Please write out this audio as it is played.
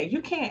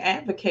You can't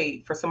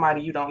advocate for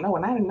somebody you don't know,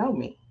 and I didn't know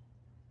me.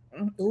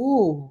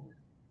 Ooh.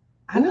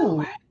 I know, Ooh.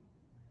 right?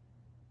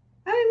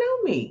 I didn't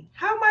know me.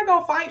 How am I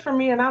gonna fight for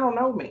me and I don't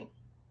know me?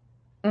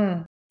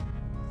 Mm.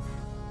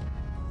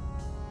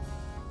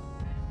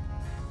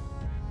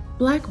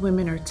 Black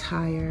women are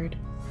tired.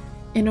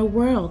 In a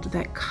world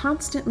that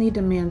constantly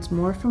demands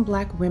more from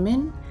Black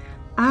women,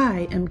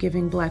 I am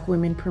giving Black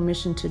women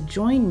permission to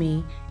join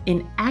me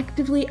in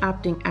actively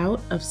opting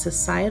out of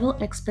societal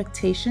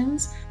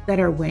expectations that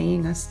are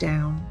weighing us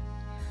down.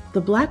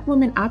 The Black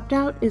Woman Opt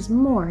Out is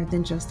more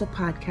than just a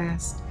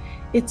podcast.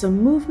 It's a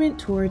movement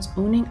towards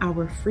owning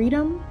our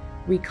freedom,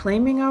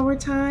 reclaiming our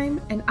time,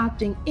 and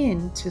opting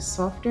in to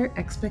softer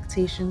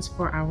expectations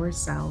for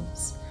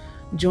ourselves.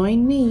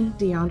 Join me,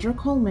 Deandra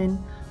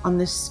Coleman, on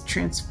this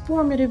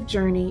transformative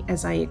journey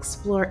as I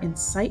explore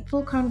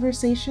insightful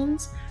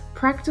conversations,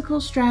 practical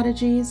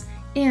strategies,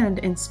 and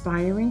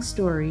inspiring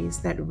stories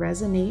that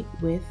resonate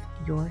with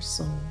your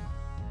soul.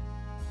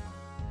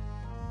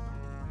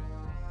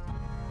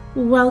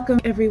 Welcome,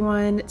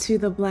 everyone, to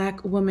the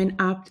Black Woman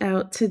Opt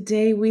Out.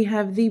 Today, we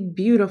have the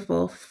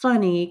beautiful,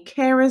 funny,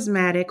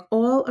 charismatic,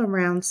 all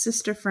around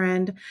sister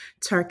friend,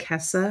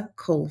 Tarkessa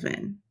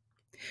Colvin.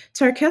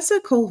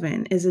 Tarkessa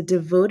Colvin is a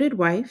devoted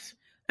wife,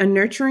 a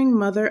nurturing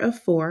mother of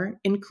four,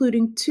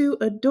 including two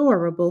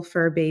adorable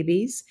fur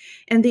babies,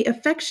 and the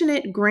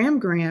affectionate Gram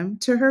Gram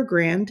to her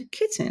grand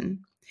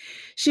kitten.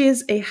 She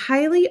is a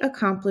highly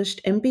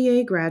accomplished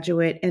MBA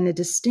graduate and a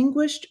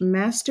distinguished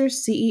Master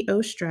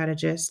CEO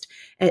strategist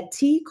at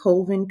T.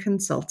 Colvin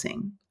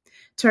Consulting.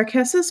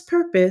 Tarkessa's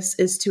purpose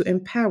is to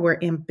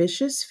empower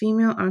ambitious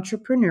female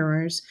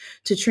entrepreneurs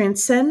to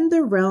transcend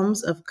the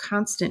realms of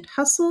constant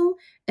hustle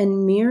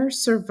and mere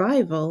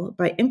survival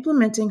by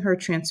implementing her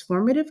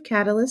transformative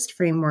catalyst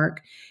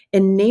framework,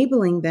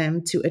 enabling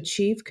them to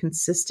achieve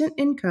consistent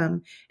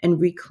income and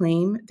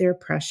reclaim their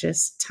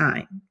precious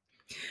time.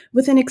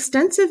 With an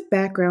extensive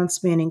background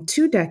spanning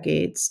 2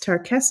 decades,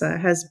 Tarkessa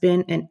has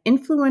been an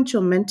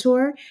influential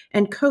mentor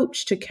and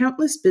coach to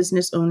countless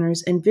business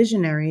owners and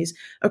visionaries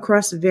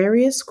across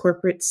various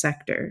corporate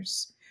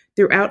sectors.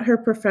 Throughout her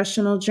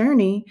professional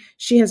journey,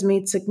 she has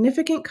made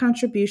significant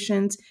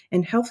contributions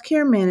in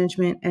healthcare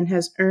management and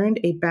has earned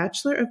a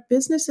Bachelor of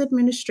Business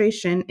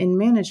Administration in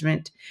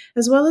Management,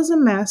 as well as a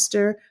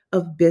Master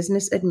of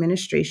Business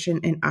Administration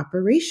and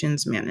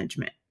Operations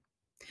Management.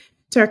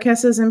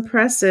 Tarkessa's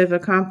impressive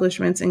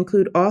accomplishments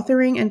include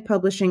authoring and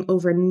publishing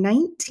over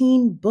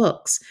 19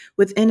 books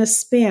within a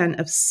span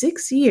of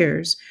 6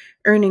 years,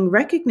 earning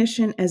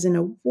recognition as an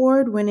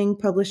award winning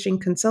publishing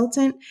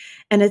consultant,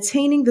 and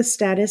attaining the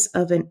status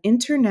of an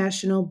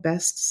international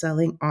best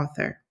selling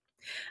author.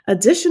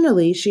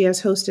 Additionally, she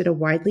has hosted a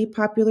widely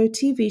popular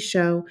TV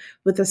show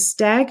with a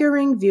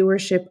staggering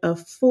viewership of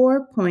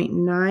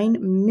 4.9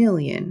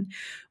 million,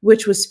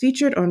 which was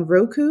featured on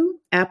Roku,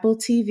 Apple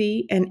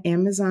TV, and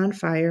Amazon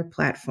Fire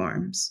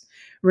platforms.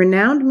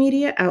 Renowned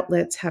media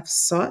outlets have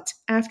sought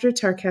after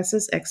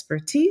Tarkessa's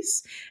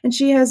expertise, and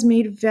she has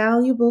made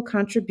valuable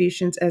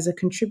contributions as a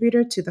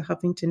contributor to the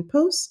Huffington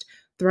Post,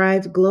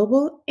 Thrive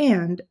Global,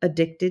 and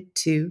Addicted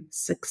to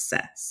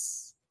Success.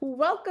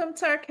 Welcome,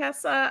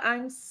 Tarkessa.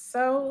 I'm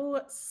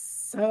so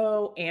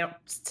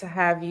amped to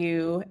have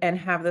you and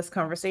have this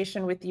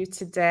conversation with you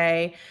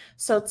today.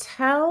 So,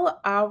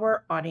 tell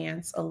our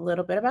audience a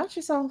little bit about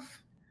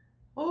yourself.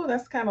 Oh,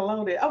 that's kind of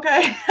loaded.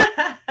 Okay.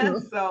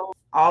 So,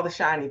 all the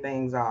shiny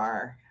things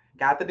are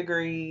got the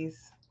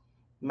degrees,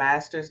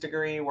 master's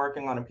degree,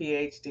 working on a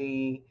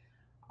PhD,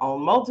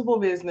 own multiple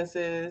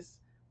businesses,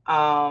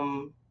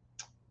 um,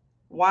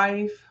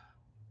 wife,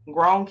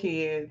 grown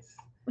kids,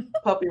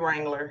 puppy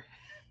wrangler,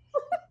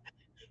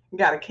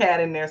 got a cat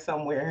in there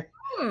somewhere.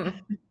 Hmm.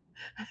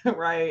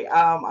 Right?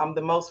 I'm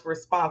the most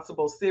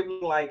responsible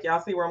sibling. Like,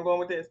 y'all see where I'm going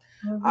with this?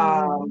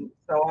 Mhm.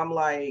 So I'm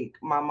like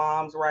my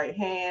mom's right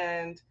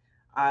hand.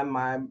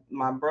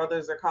 My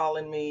brothers are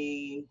calling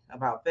me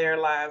about their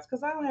lives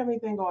because I don't have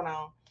anything going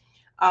on.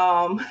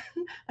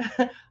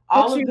 But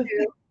All you of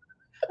the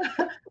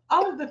do.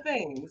 all of the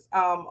things.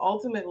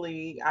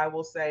 Ultimately, I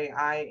will say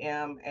I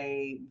am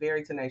a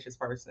very tenacious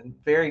person,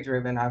 very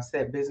driven. I've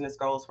set business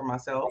goals for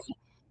myself.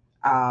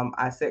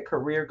 I set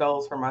career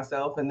goals for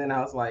myself, and then I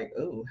was like,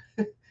 "Ooh,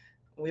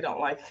 we don't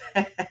like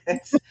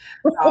that."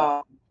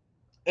 um,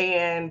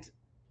 and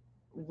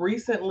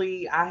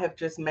recently, I have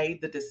just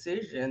made the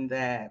decision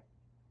that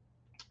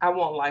I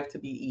want life to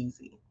be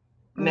easy.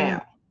 Mm.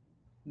 Now,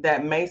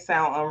 that may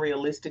sound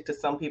unrealistic to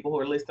some people who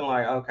are listening,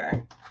 like,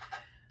 okay.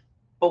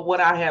 But what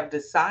I have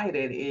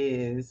decided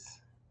is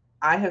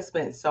I have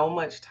spent so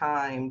much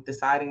time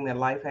deciding that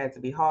life had to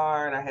be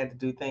hard. I had to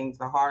do things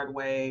the hard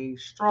way,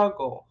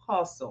 struggle,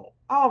 hustle,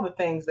 all the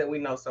things that we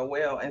know so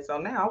well. And so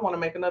now I want to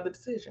make another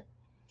decision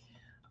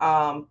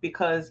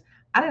because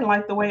I didn't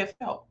like the way it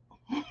felt.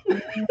 I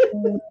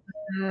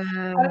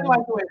didn't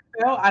like the way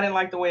it felt. I didn't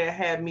like the way it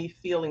had me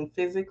feeling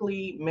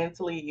physically,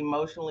 mentally,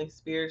 emotionally,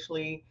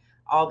 spiritually,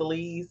 all the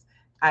leaves.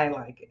 I didn't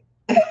like it.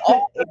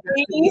 All It got the to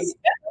be things.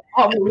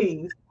 all the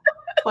leaves.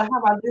 But how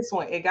about this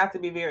one? It got to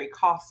be very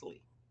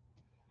costly.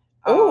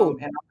 Oh.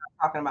 And I'm not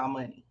talking about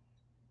money.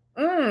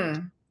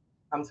 Mm.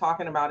 I'm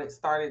talking about it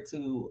started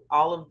to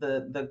all of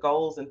the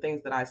goals and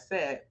things that I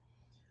set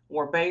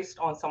were based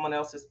on someone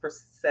else's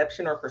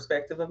perception or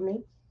perspective of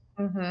me.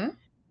 Mm-hmm.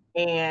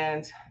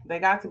 And they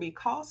got to be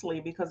costly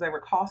because they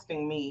were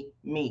costing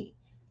me.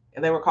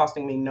 And they were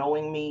costing me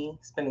knowing me,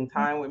 spending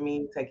time with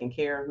me, taking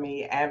care of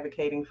me,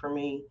 advocating for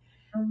me.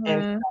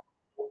 And Mm-hmm.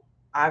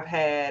 I've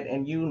had,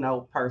 and you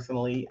know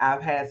personally,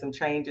 I've had some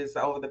changes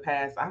over the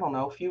past, I don't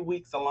know, few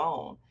weeks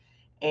alone.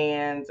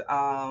 And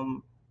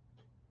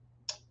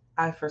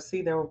I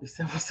foresee there will be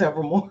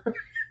several more.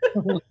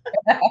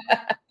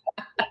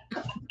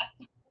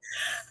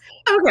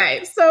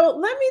 Okay, so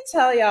let me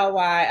tell y'all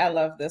why I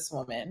love this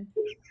woman.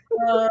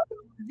 Um,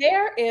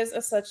 there is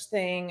a such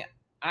thing,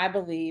 I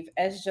believe,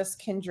 as just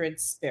kindred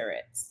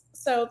spirits.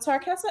 So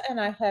Tarkessa and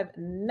I have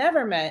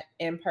never met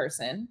in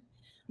person.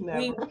 We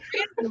Never.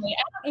 randomly,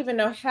 I don't even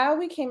know how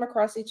we came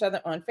across each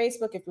other on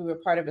Facebook, if we were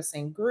part of the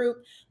same group.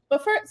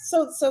 But first,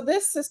 so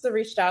this sister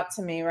reached out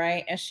to me,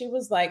 right? And she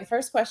was like, the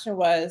first question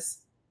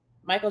was,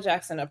 Michael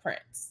Jackson or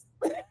Prince?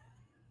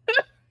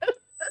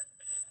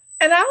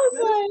 And I was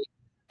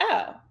like,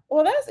 oh,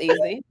 well, that's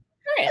easy.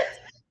 Prince.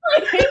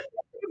 He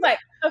was like,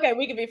 okay,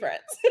 we can be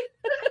friends.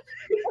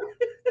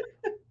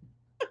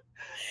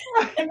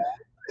 And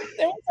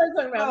then we started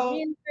talking about So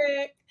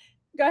music.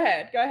 Go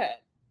ahead. Go ahead.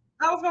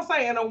 I was gonna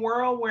say, in a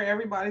world where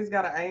everybody's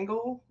got an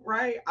angle,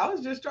 right? I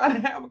was just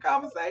trying to have a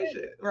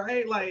conversation,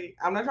 right? Like,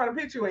 I'm not trying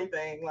to pitch you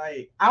anything.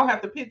 Like, I don't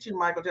have to pitch you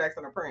Michael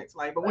Jackson or Prince.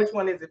 Like, but which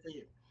one is it for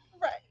you?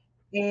 Right.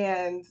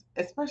 And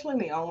especially in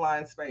the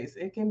online space,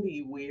 it can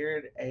be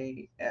weird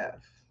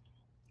AF.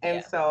 And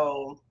Yeah.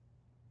 so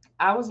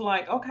I was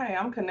like, okay,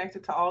 I'm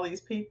connected to all these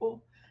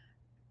people.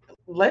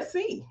 Let's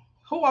see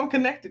who I'm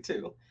connected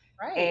to.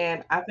 Right.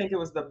 And I think it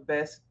was the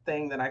best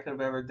thing that I could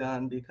have ever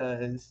done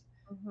because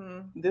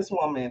Mm-hmm. this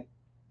woman,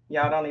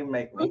 y'all don't even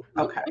make me.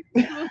 Okay.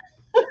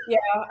 Yeah,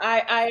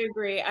 I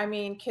agree. I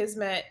mean,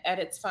 Kismet at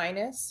its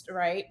finest,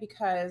 right?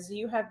 Because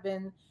you have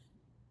been,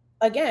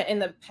 again, in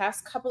the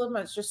past couple of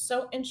months, just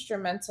so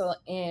instrumental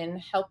in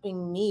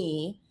helping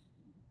me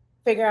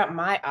figure out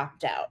my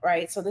opt out,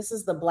 right? So this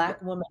is the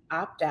Black woman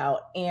opt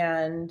out,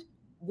 and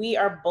we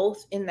are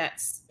both in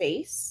that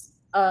space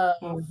of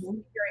Mhm.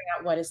 figuring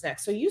out what is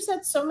next. So you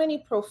said so many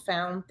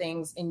profound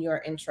things in your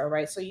intro,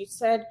 right? So you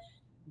said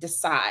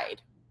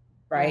decide,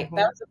 right?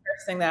 That Mhm. was the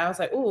first thing that I was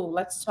like, "Ooh,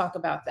 let's talk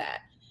about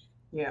that."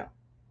 Yeah.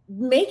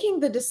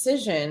 Making the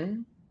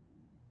decision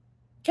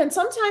can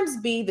sometimes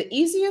be the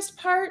easiest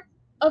part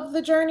of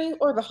the journey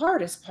or the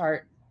hardest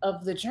part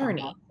of the Uh-huh.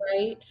 journey,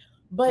 right?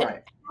 But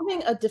Right.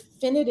 having a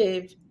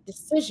definitive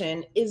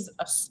decision is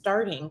a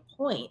starting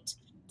point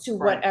to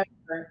Right.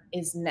 whatever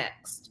is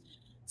next.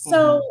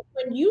 So Mhm.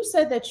 when you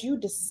said that you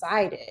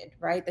decided,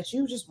 right, that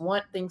you just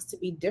want things to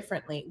be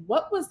differently,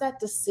 what was that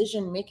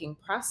decision making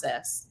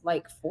process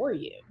like for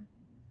you?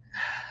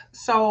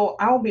 So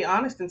I'll be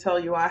honest and tell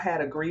you I had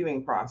a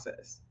grieving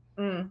process,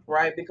 Mm,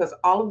 right? Because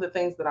all of the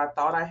things that I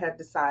thought I had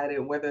decided,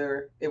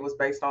 whether it was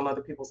based on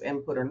other people's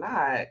input or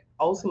not,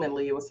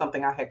 ultimately it was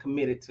something I had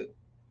committed to.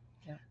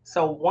 yeah.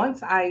 So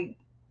once I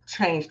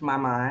changed my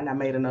mind, I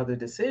made another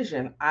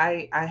decision.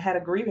 I had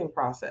a grieving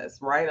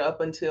process right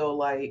up until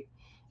like,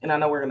 and I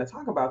know we're going to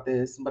talk about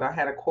this, but I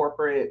had a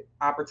corporate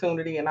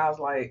opportunity, and I was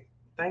like,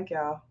 thank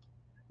y'all.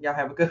 Y'all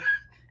have a good.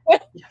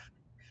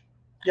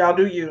 Y'all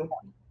do you.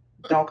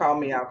 Don't call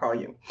me. I'll call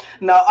you.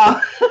 No.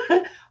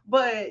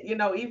 But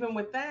even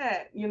with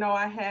that,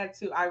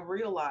 I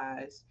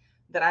realized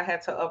that I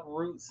had to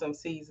uproot some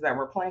seeds that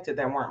were planted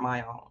that weren't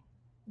my own.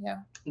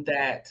 Yeah.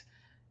 That,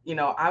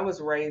 I was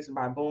raised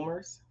by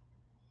boomers,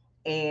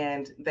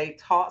 and they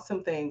taught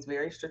some things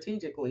very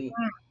strategically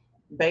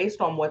based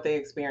on what they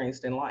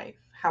experienced in life.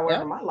 Yeah.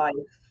 However, my life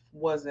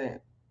wasn't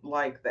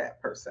like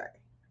that per se.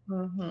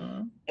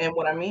 Mm-hmm. And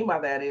what I mean by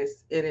that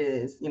is it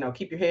is,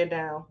 keep your head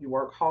down, you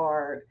work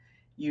hard,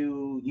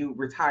 you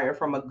retire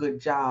from a good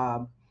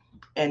job,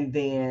 and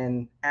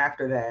then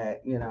after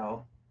that,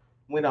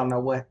 we don't know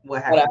what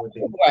happened with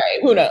them. Right.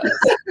 Who knows?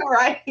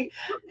 Right?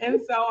 And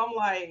so I'm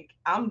like,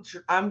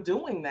 I'm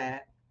doing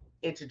that.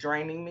 It's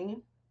draining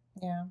me.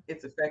 Yeah.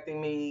 It's affecting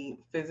me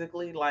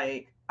physically.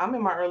 Like, I'm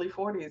in my early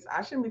 40s.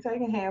 I shouldn't be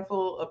taking a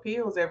handful of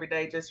pills every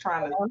day just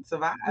trying to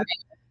survive.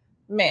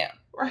 Ma'am,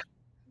 Right.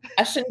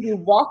 I shouldn't be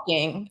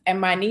walking and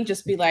my knee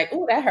just be like,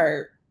 "Ooh, that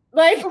hurt."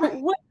 Like,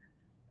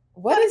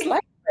 what is life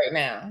right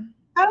now?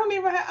 I don't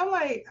even I'm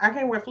like, I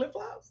can't wear flip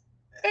flops.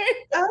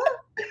 uh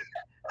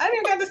I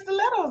didn't got the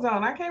stilettos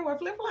on. I can't wear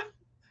flip flops.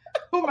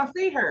 Oh, my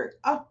feet hurt.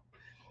 Oh,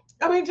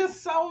 I mean,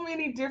 just so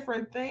many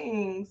different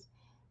things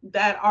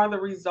that are the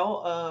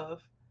result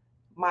of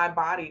my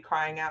body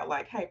crying out,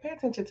 like, hey, pay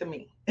attention to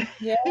me.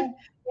 Yeah, Can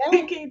yeah,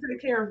 you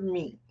take care of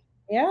me?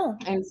 yeah.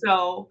 And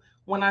so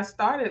when I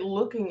started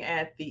looking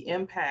at the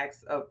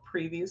impacts of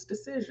previous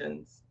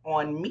decisions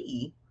on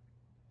me,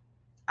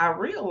 I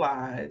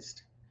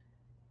realized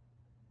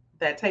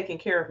that taking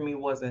care of me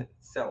wasn't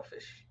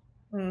selfish.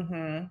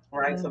 Mhm.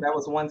 Right. So Mm. that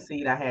was one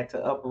seed I had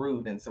to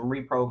uproot and some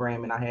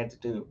reprogramming I had to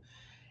do.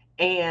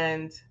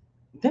 And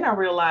then I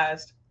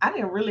realized I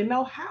didn't really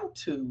know how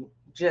to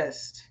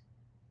just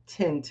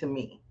tend to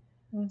me.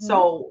 Mm-hmm.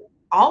 So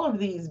all of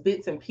these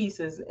bits and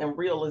pieces and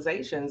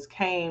realizations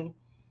came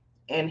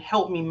and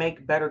helped me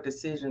make better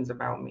decisions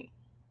about me.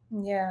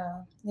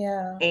 Yeah.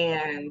 Yeah.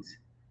 And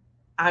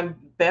I'm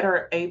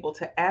better able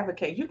to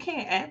advocate. You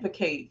can't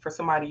advocate for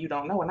somebody you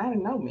don't know, and I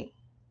didn't know me.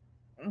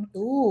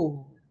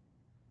 Ooh.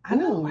 I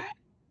know. Ooh.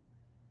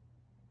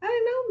 I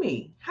didn't know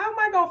me. How am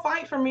I gonna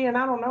fight for me and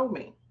I don't know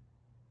me?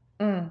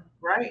 Mm.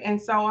 Right. And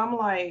so I'm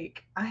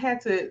like, I had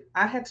to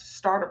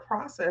start a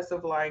process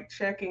of like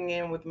checking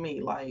in with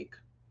me. Like,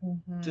 do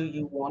Mm-hmm.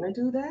 you want to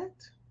do that?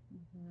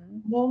 Mm-hmm.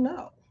 Well,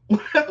 no.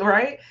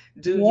 Right?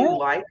 Do you Yeah.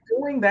 like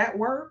doing that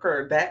work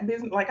or that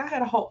business? Like I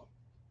had a whole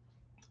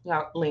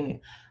y'all leaning.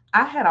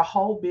 I had a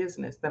whole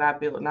business that I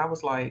built and I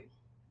was like,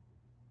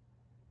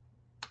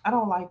 I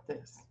don't like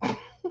this. I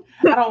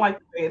don't like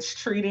the way it's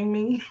treating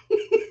me.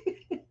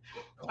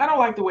 I don't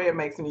like the way it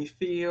makes me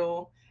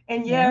feel.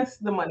 And Yeah. yes,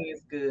 the money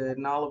is good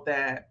and all of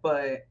that,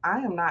 but I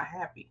am not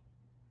happy.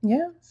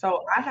 Yeah.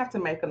 So I have to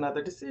make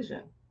another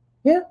decision.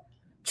 Yeah.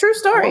 True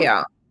story, Or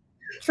y'all.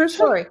 True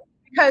story.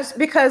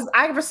 Because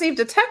I received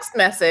a text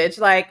message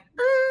like,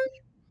 I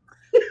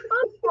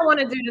don't want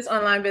to do this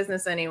online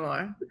business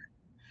anymore.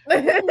 I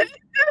don't mm-mm,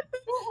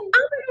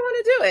 think I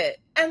want to do it.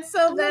 And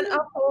so then a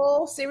mm-mm,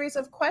 whole series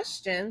of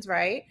questions,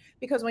 right?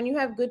 Because when you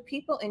have good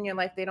people in your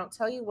life, they don't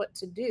tell you what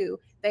to do.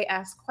 They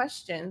ask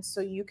questions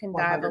so you can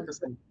dive a little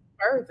 100%.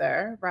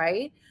 further,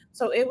 right?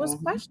 So it was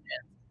Mm-hmm. questions.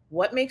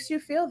 What makes you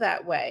feel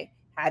that way?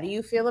 How do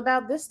you feel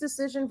about this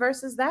decision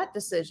versus that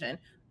decision?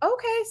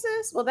 Okay,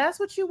 sis. Well, that's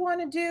what you want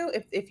to do.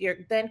 If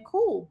you're then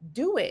cool,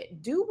 do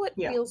it. Do what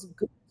Yeah. feels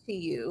good to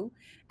you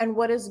and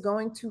what is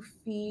going to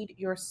feed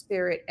your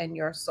spirit and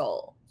your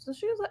soul. So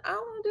she was like, I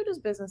don't want to do this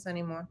business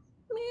anymore.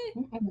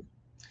 Meh.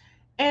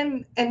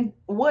 Mm-mm. And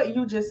what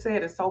you just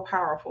said is so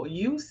powerful.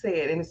 You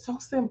said, and it's so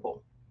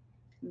simple.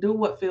 Do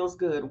what feels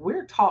good.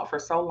 We're taught for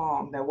so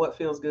long that what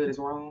feels good is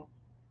wrong.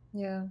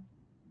 Yeah.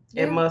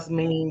 It Yeah. must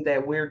mean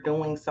that we're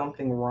doing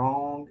something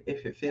wrong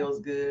if it Yeah. feels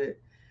good.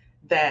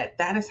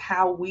 That is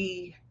how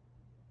we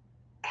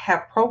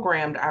have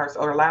programmed ours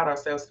or allowed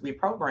ourselves to be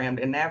programmed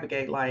and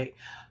navigate like,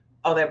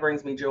 oh, that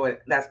brings me joy.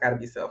 That's got to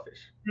be selfish.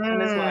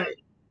 And it's Mm. like,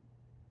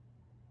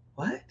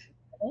 what?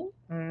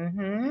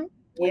 Mm-hmm.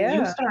 When you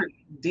Yeah. start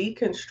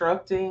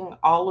deconstructing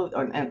all of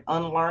and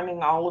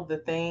unlearning all of the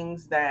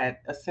things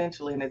that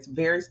essentially, and it's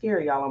very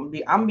scary, y'all.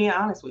 I'm being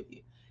honest with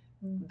you.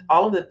 Mhm.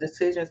 All of the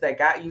decisions that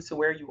got you to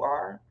where you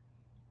are,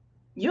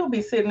 you'll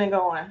be sitting and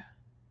going,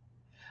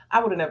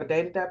 I would have never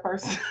dated that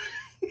person.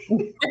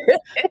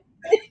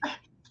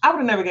 I would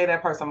have never gave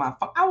that person my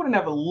phone. I would have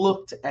never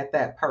looked at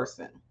that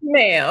person.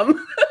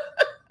 Ma'am.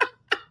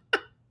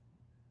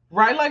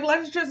 Right? Like,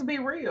 let's just be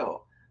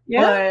real.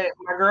 Yeah. But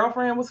my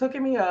girlfriend was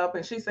hooking me up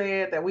and she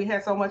said that we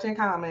had so much in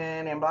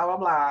common and blah, blah,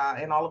 blah,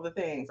 and all of the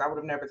things. I would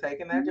have never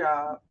taken that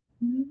job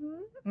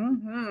Mm-hmm.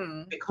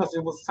 Mm-hmm. because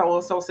it was so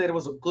and so said it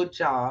was a good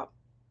job.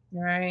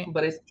 Right.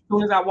 But as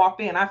soon as I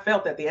walked in, I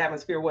felt that the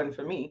atmosphere wasn't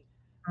for me.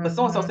 But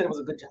so and so Mm-hmm. said it was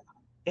a good job.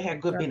 It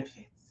had good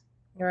benefits.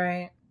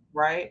 Right.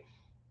 Right?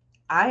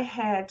 I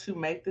had to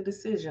make the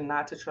decision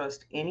not to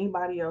trust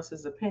anybody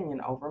else's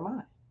opinion over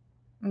mine.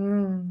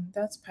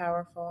 That's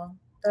powerful.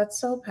 That's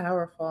so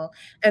powerful.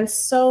 And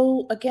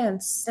so,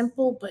 again,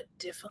 simple but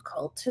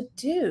difficult to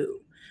do.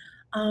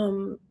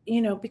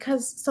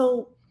 Because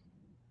so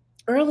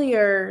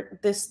earlier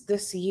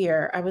this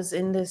year, I was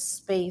in this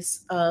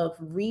space of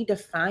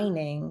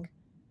redefining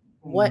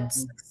what Mm-hmm.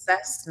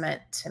 success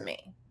meant to me.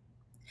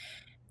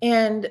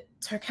 And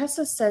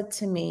Tarkessa said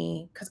to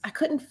me, because I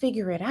couldn't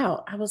figure it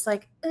out, I was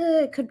like,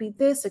 it could be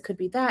this, it could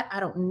be that. I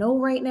don't know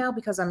right now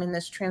because I'm in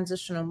this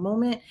transitional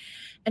moment.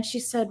 And she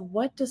said,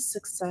 what does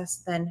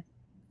success then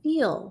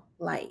feel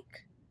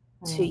like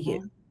to you?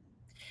 Mm-hmm.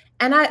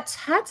 And I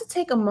had to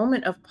take a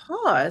moment of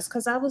pause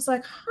because I was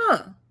like,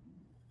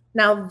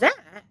 now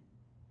that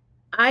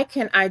I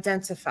can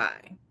identify.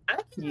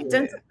 I can Yeah.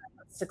 identify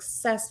what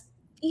success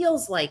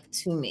feels like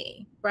to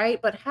me,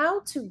 right? But how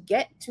to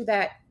get to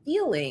that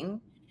feeling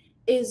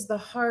is the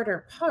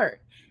harder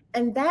part.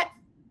 And that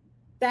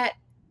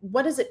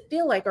what does it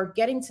feel like, or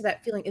getting to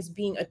that feeling is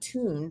being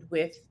attuned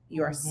with Mm-hmm.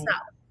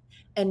 yourself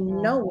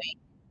and knowing Mm-hmm.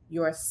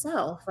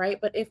 yourself, right?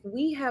 But if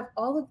we have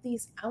all of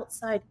these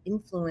outside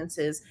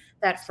influences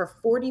that for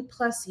 40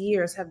 plus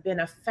years have been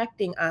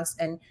affecting us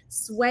and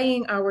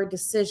swaying our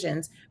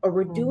decisions, or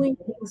we're doing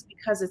Mm-hmm. things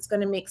because it's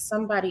going to make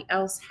somebody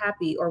else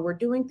happy, or we're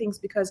doing things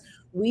because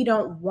we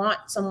don't want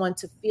someone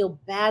to feel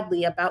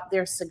badly about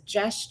their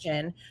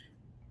suggestion,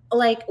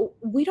 like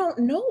we don't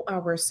know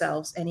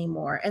ourselves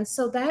anymore. And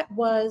so that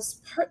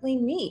was partly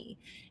me.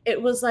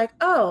 It was like,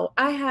 oh,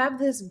 I have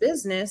this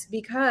business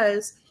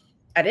because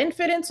I didn't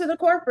fit into the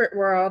corporate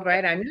world,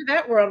 right? I knew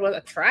that world was, I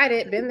tried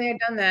it, been there,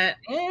 done that,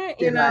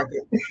 Didn't like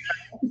it.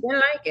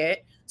 didn't like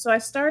it. So I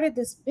started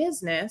this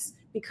business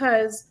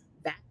because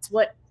that's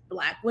what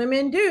Black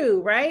women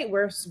do, right?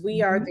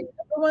 We are Mm-hmm. the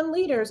number one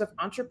leaders of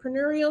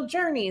entrepreneurial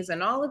journeys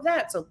and all of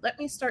that. So let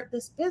me start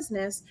this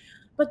business.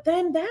 But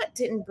then that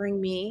didn't bring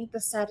me the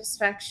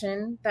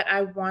satisfaction that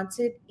I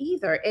wanted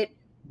either.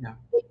 Yeah.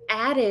 It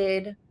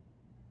added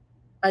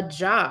a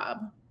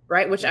job,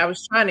 right? Which Yeah. I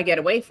was trying to get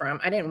away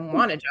from. I didn't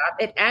want a job.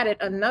 It added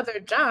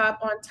another job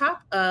on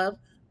top of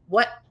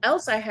what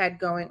else I had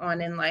going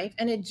on in life.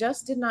 And it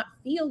just did not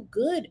feel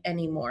good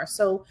anymore.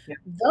 So, Yeah.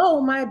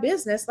 though my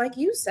business, like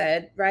you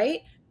said,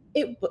 right,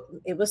 it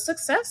was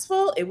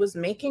successful. It was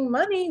making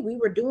money. We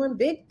were doing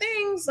big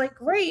things, like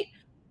great.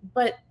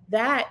 But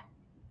that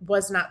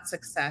was not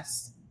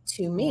success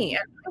to me.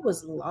 Mhm. And I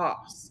was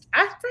lost.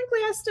 I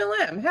still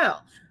am.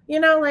 Hell,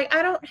 like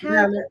I don't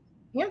Yeah. have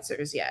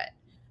answers yet.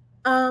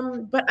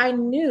 But I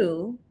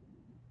knew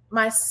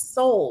my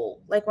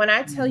soul, like when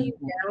I tell you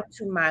Mhm. down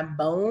to my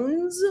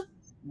bones,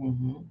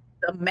 Mhm.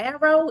 the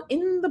marrow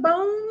in the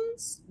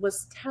bones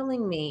was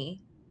telling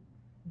me,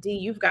 D,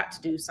 you've got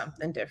to do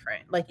something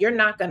different. Like you're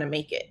not going to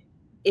make it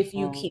if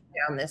you Mhm. keep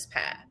down this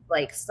path.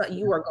 Like so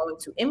you are going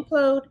to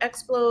implode,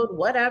 explode,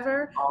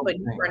 whatever, All but the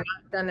you are things.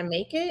 not going to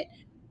make it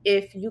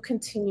if you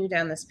continue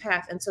down this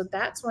path. And so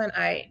that's when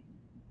I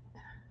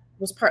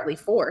was partly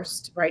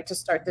forced, right, to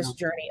start Yeah. this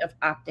journey of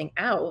opting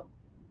out,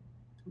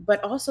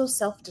 but also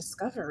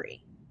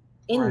self-discovery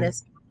in Right.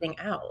 this opting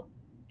out.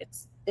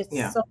 It's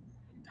Yeah. so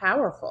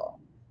powerful.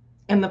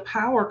 And the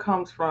power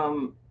comes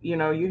from, you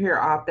hear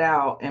opt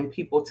out, and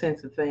people tend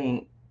to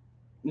think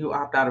you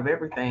opt out of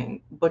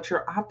everything, but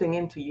you're opting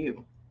into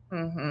you.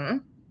 Mm-hmm.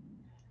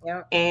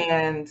 Yeah.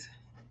 And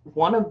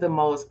one of the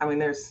most, I mean,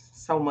 there's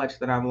so much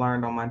that I've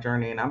learned on my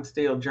journey, and I'm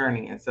still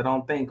journeying. So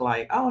don't think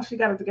like, oh, she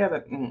got it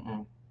together.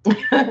 Mm-mm.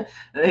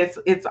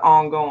 It's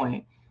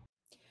ongoing.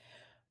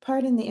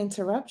 Pardon the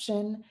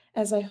interruption,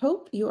 as I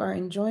hope you are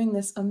enjoying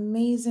this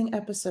amazing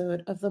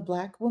episode of the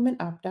Black Woman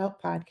Opt Out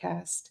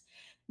podcast.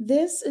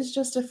 This is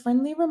just a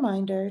friendly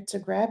reminder to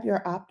grab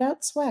your opt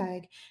out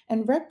swag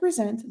and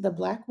represent the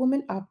Black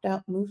Woman Opt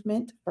Out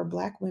movement for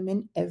Black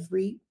women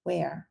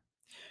everywhere.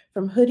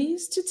 From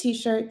hoodies to t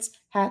shirts,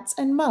 hats,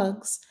 and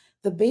mugs,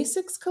 the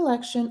Basics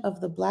collection of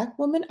the Black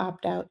Woman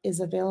Opt Out is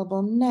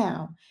available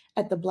now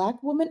at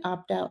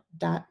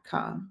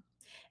theblackwomanoptout.com.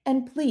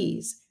 And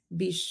please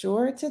be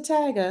sure to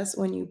tag us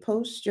when you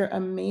post your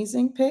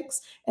amazing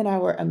pics and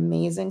our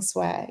amazing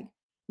swag.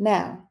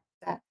 Now,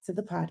 back to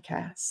the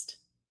podcast.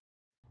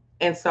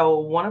 And so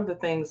one of the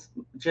things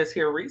just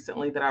here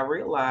recently that I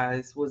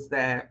realized was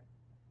that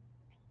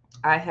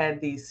I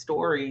had these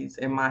stories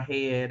in my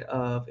head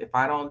of, if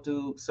I don't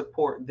do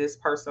support this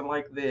person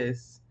like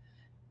this,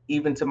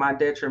 even to my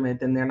detriment,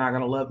 then they're not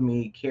going to love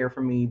me, care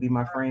for me, be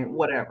my friend,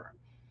 whatever.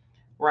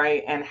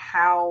 Right. And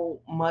how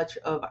much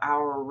of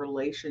our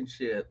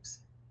relationships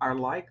are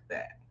like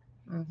that.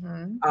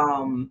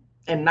 Mm-hmm.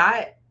 And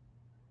not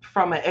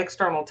from an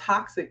external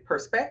toxic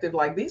perspective,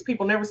 like these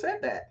people never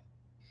said that.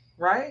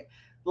 Right.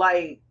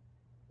 Like,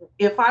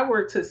 if I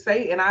were to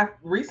say, and I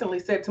recently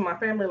said to my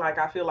family, like,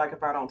 I feel like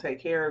if I don't take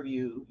care of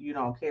you, you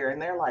don't care.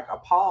 And they're like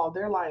appalled.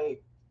 They're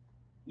like,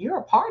 you're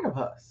a part of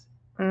us.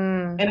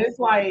 Mm. And it's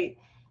like,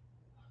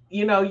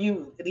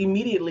 you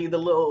immediately, the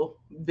little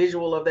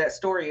visual of that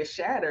story is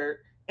shattered,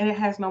 and it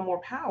has no more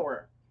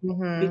power,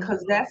 Mm-hmm.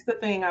 because that's the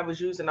thing I was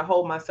using to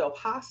hold myself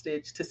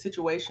hostage to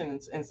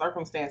situations and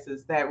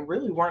circumstances that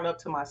really weren't up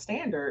to my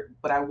standard,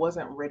 but I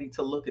wasn't ready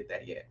to look at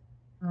that yet.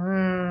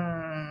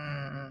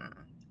 Mm.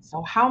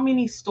 So how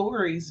many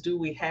stories do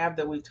we have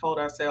that we've told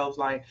ourselves,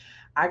 like,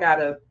 I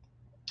gotta,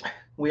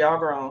 we all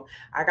grown,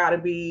 I gotta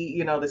be,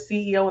 the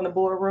CEO in the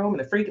boardroom and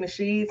the freak in the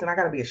sheets, and I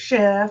gotta be a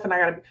chef, and I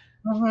gotta be,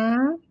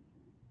 Mm-hmm.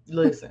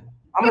 listen,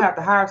 I'm gonna have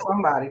to hire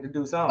somebody to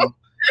do something,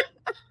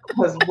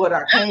 because what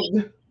I can't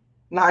do,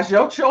 now it's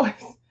your choice.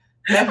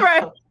 Now,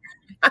 Right.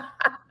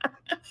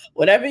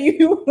 Whatever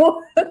you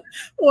want to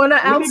we need to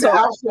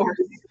outsource. outsource.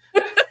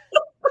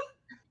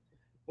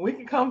 We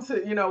can come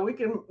to, we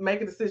can make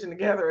a decision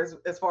together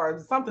as far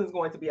as something's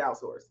going to be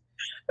outsourced.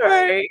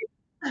 Right.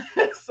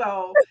 Right.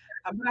 So,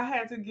 but I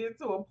had to get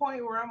to a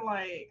point where I'm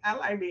like, I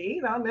like to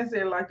eat, I don't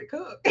necessarily like to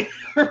cook.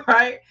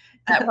 Right.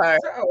 That part.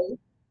 So,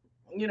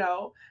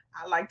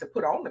 I like to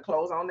put on the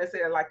clothes, I don't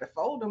necessarily like to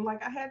fold them.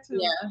 Like I had to,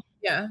 Yeah.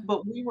 Yeah.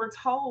 but we were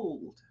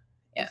told,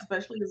 Yeah.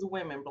 especially as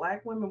women,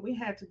 Black women, we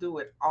had to do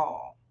it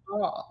all.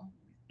 Oh.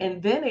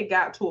 And then it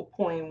got to a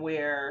point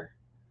where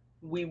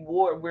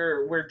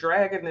we're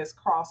dragging this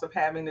cross of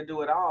having to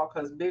do it all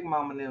because Big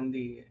Mama and them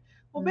did.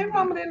 Well, Big Mm-hmm.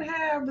 Mama didn't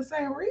have the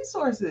same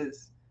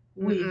resources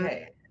we Mm-mm.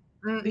 had.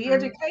 The Mm-mm.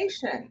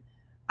 education.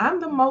 I'm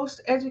the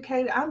most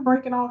educated. I'm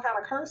breaking all kind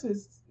of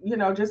curses,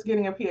 just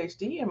getting a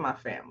PhD in my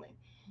family.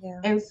 Yeah.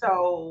 And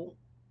so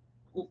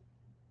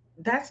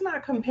that's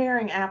not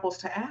comparing apples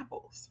to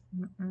apples,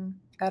 Mm-mm.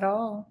 At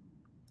all.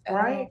 At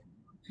right? all.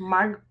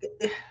 My,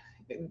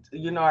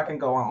 I can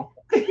go on.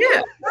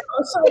 Yeah.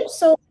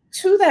 So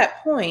to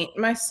that point,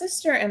 my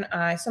sister and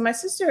I, so my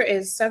sister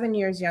is 7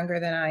 years younger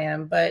than I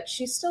am, but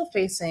she's still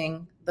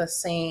facing the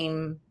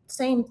same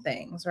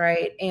things,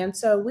 right? And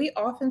so we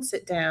often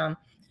sit down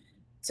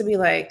to be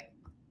like,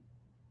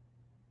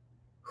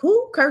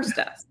 who cursed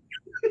us?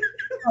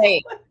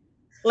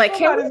 Like,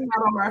 can we Somebody's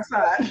not on our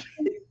side.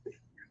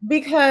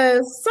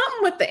 because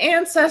something with the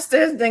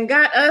ancestors then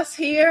got us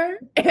here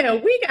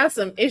and we got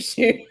some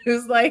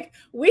issues. Like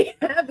we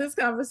have this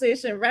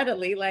conversation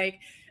readily, like,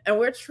 and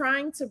we're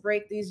trying to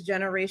break these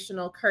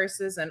generational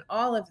curses and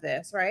all of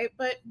this, right?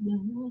 But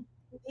Mm-hmm.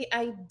 the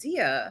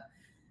idea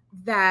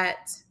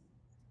that,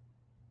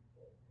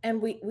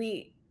 and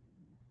we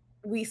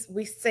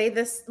say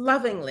this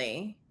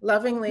lovingly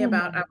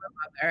about our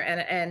mother,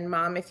 and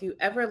mom, if you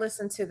ever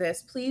listen to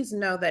this, please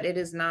know that it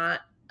is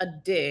not a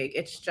dig,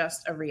 it's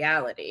just a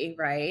reality,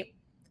 right?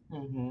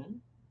 Mm-hmm.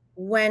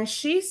 When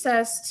she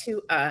says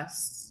to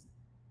us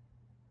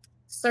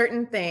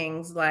certain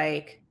things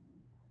like,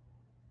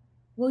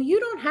 well,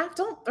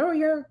 don't throw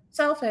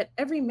yourself at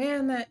every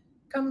man that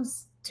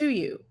comes to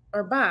you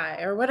or by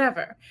or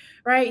whatever,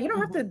 right? You don't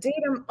have Mm-hmm. to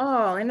date them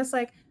all. And it's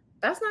like,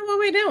 that's not what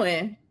we're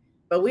doing.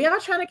 But we are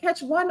trying to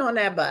catch one on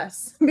that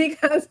bus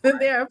because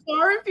there are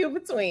far and few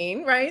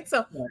between, right?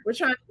 So Right. we're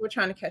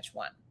trying to catch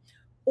one.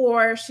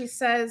 Or she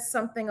says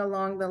something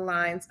along the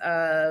lines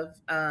of,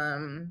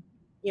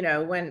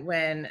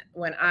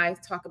 when I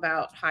talk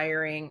about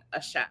hiring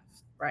a chef,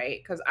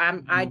 right? Because I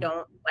Mm-hmm.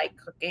 don't like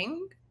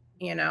cooking.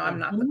 I'm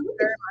not the Mm-hmm.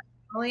 cooker.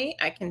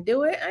 I can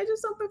do it. I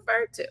just don't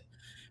prefer to,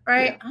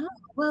 right? Yeah. Oh,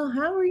 well,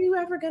 how are you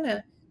ever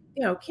gonna,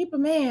 keep a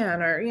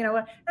man or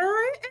what?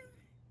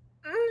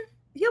 Mm,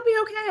 he'll be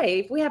okay.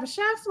 If we have a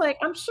chef, like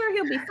I'm sure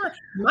he'll be fine.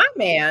 My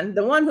man,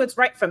 the one who's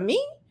right for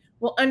me,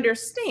 will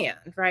understand,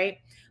 right?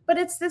 But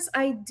it's this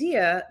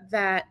idea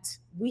that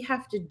we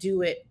have to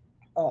do it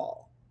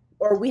all,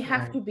 or we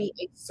have Right. to be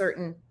a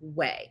certain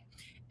way.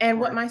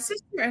 And what Right. my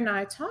sister and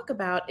I talk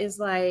about is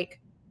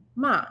like,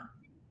 Ma,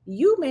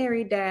 you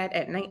married dad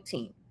at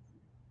 19.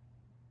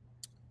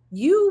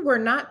 You were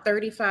not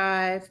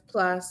 35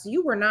 plus,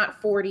 you were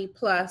not 40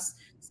 plus,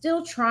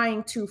 still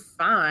trying to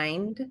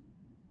find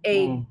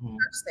a Mm-hmm.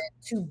 person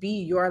to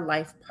be your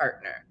life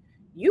partner.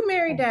 You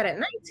married dad at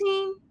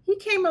 19. He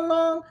came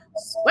along,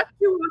 swept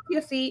you off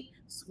your feet,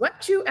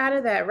 swept you out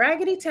of that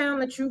raggedy town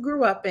that you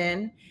grew up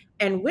in,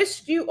 and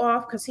whisked you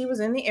off because he was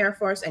in the Air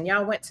Force and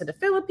y'all went to the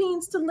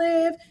Philippines to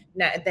live.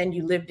 Now, then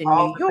you lived in New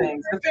All the York.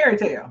 things, the fairy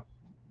tale.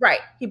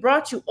 Right. He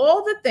brought you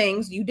all the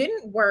things. You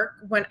didn't work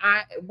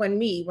I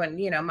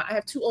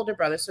have two older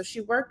brothers. So she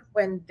worked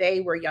when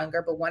they were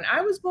younger. But when I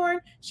was born,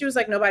 she was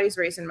like, nobody's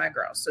raising my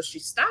girls. So she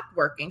stopped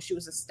working. She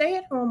was a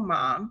stay-at-home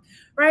mom.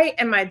 Right.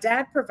 And my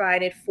dad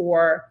provided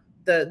for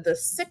the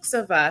six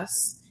of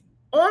us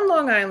on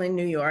Long Island,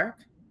 New York,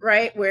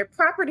 right, where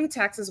property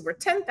taxes were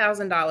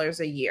 $10,000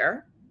 a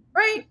year.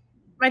 Right.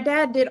 My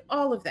dad did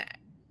all of that.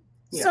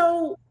 Yeah.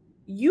 So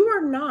you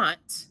are not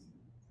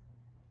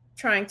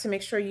trying to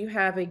make sure you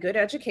have a good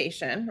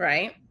education,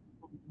 right?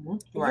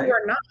 Mhm. You Right.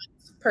 are not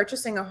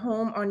purchasing a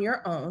home on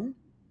your own.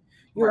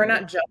 You are Right.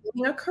 not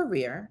juggling a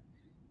career.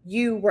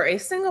 You were a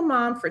single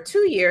mom for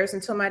 2 years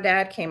until my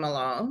dad came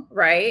along,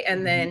 right?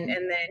 And then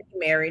Mhm. he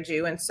married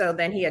you, and so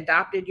then he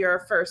adopted your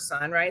first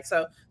son, right?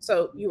 So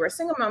you were a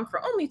single mom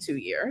for only 2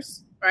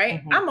 years,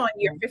 right? Mhm. I'm on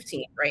year Mhm.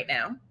 15 right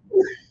now,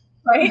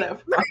 right?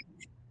 That's fine.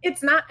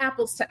 It's not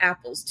apples to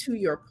apples, to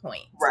your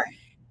point. Right.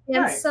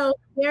 And Right. so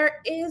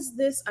there is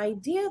this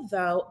idea,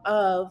 though,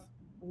 of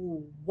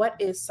what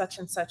is such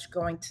and such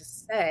going to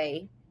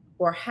say,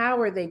 or how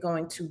are they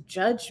going to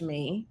judge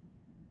me?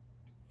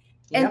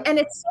 Yep. And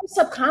it's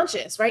so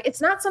subconscious, right?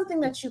 It's not something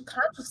that you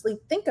consciously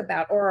think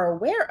about or are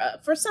aware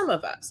of for some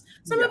of us.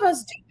 Some Yeah. of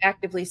us do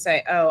actively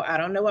say, oh, I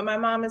don't know what my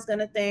mom is going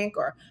to think,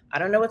 or I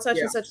don't know what such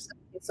Yeah. and such is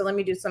gonna think, so let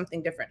me do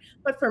something different.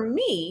 But for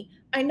me,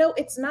 I know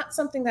it's not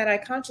something that I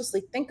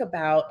consciously think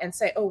about and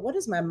say, oh, what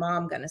is my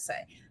mom going to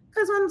say?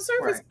 Because on the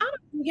surface, Right. I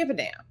don't really give a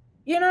damn.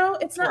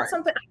 It's not Right.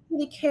 something I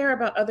really care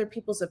about other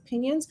people's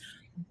opinions,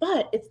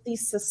 but it's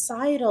these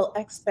societal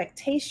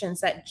expectations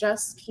that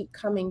just keep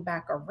coming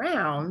back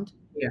around,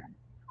 Yeah.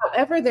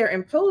 however they're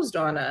imposed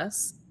on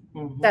us,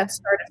 Mhm. that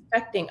start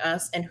affecting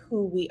us and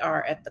who we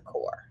are at the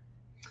core.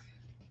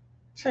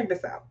 Check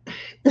this out.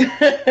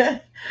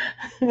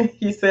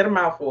 You said a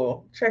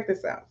mouthful. Check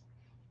this out.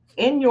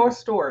 In your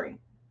story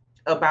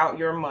about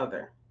your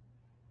mother,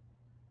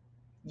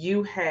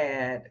 you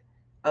had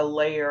a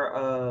layer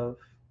of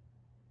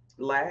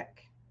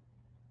lack,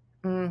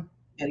 Mm,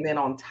 and then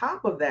on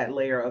top of that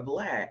layer of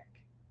lack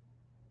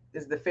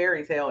is the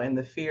fairy tale and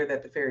the fear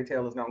that the fairy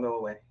tale is going to go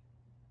away.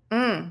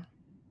 mm,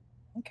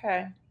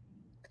 okay.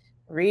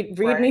 Read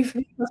Right. me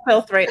from the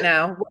filth right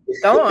now.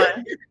 Go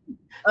on.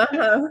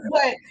 Uh-huh.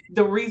 But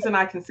the reason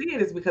I can see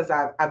it is because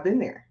I've been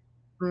there.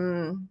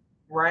 Mm,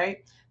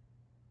 Right.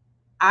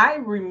 I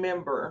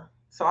remember,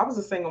 so I was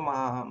a single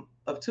mom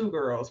of two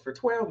girls for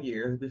 12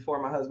 years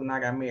before my husband and I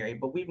got married,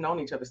 but we've known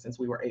each other since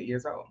we were 8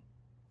 years old.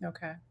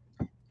 okay.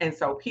 And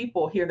so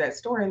people hear that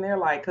story and they're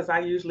like, because I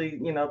usually,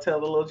 tell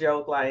the little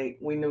joke like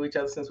we knew each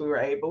other since we were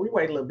 8, but we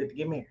waited a little bit to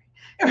get married.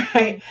 Right.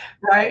 Right.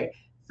 Right.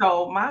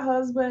 So my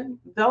husband,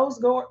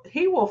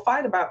 he will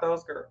fight about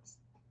those girls.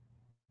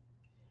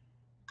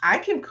 I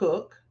can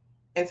cook.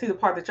 And see, the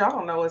part that y'all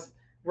don't know is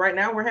right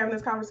now we're having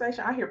this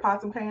conversation. I hear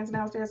pots and pans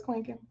downstairs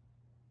clinking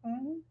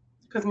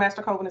because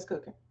Master Colvin is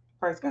cooking.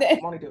 Praise God.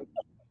 Won't he do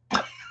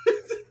it?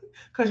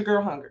 Because because your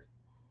girl hungry.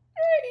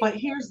 But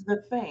here's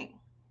the thing.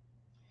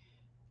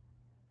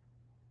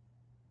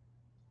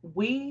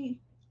 We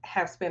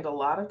have spent a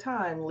lot of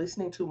time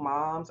listening to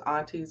moms,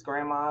 aunties,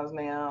 grandmas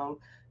now,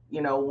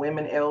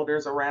 women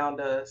elders around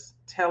us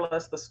tell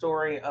us the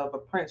story of a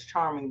Prince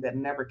Charming that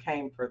never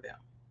came for them.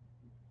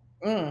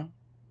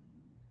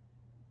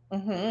 Mm.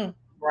 Mm-hmm.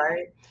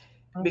 Right?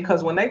 Because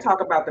Mm-hmm. when they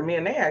talk about the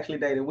men they actually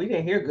dated, we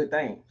didn't hear good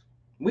things.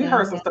 We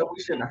heard some stuff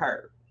we shouldn't have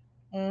heard.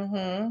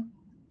 Mm-hmm.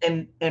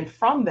 And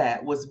from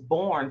that was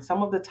born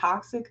some of the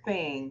toxic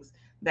things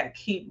that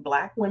keep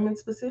Black women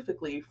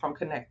specifically from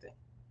connecting.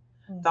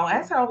 Don't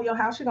ask her over your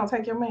house, she gonna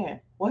take your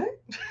man. What?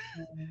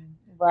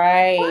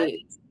 Right.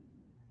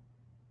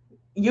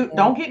 You Yeah.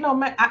 don't get no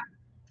man.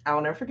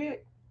 I'll never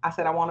forget. I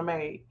said I want a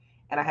maid.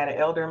 And I had an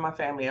elder in my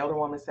family, elder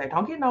woman said,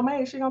 don't get no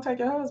maid, she gonna take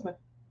your husband.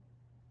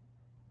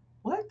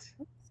 What?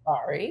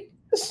 Sorry.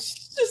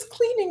 Just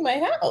cleaning my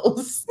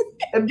house.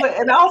 And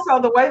also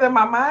the way that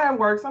my mind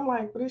works, I'm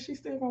like, but is she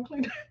still gonna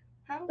clean the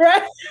house?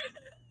 Right.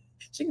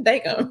 She can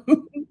take him. I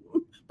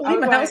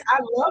was my like, house. I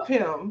love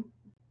him,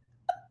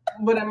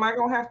 but am I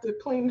gonna have to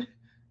clean?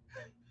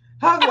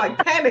 I was like,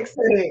 panic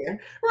set in,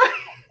 right?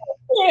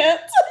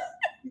 Can't.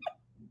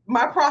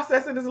 My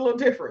processing is a little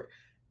different.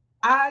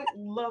 I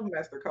love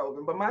Master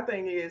Colvin, but my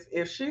thing is,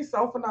 if she's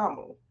so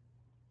phenomenal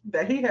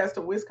that he has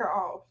to whisk her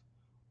off,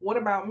 what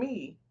about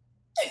me,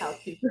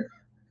 housekeeper?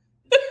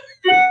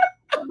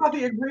 What about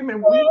the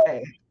agreement we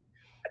had?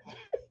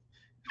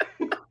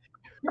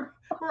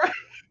 Right?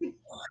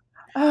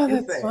 Oh,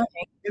 It's that's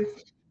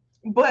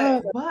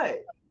sad.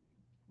 funny.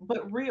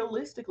 But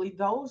realistically,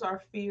 those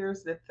are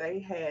fears that they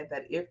had,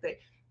 that if they,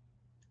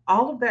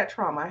 all of that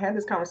trauma, I had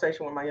this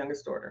conversation with my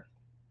youngest daughter.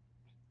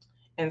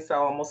 And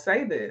so I'm gonna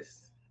say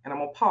this and I'm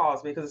gonna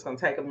pause because it's gonna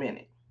take a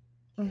minute.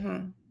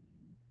 Mm-hmm.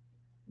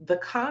 The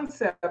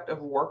concept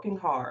of working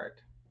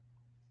hard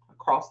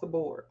across the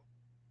board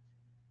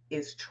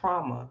is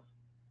trauma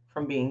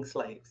from being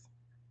slaves.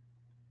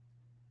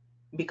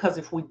 Because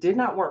if we did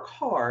not work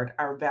hard,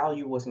 our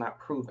value was not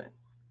proven.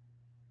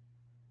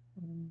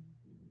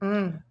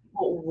 Mm.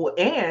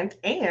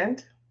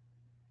 And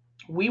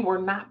we were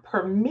not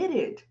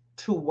permitted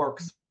to work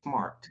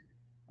smart.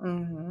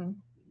 Mm-hmm.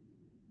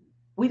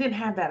 We didn't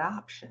have that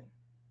option.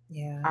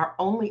 Yeah. Our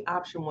only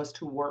option was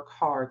to work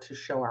hard to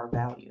show our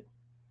value.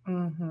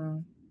 Mm-hmm.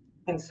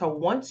 And so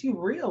once you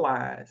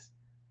realize,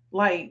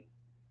 like,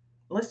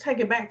 let's take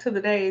it back to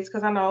the days,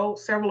 because I know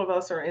several of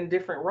us are in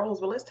different roles,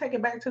 but let's take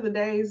it back to the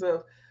days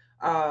of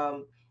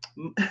um,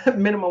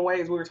 minimum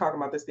wage. We were talking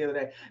about this the other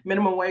day.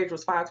 Minimum wage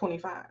was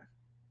 $5.25,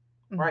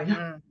 right?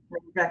 Mm-hmm.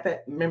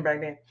 Remember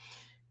back then,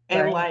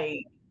 and Right.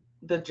 like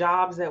the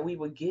jobs that we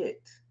would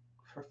get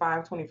for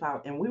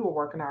 $5.25, and we were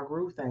working our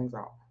groove things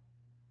off.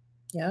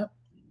 Yep.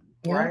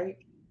 Right?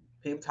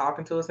 People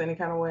talking to us any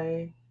kind of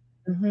way,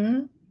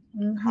 Mm-hmm.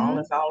 calling Mm-hmm.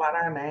 us all out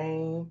our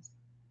names,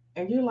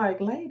 and you're like,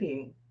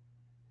 lady,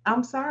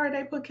 I'm sorry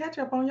they put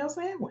ketchup on your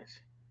sandwich.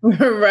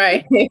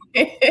 Right.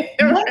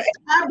 Must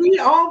I be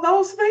all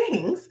those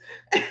things?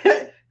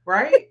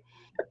 Right?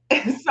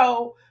 And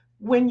so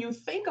when you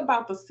think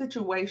about the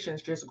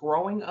situations just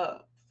growing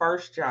up,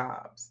 first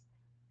jobs,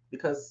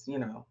 because,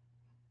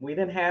 we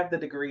didn't have the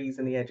degrees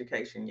and the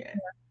education yet.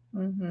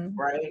 Mm-hmm.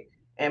 Right?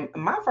 And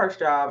my first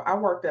job, I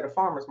worked at a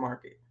farmer's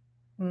market.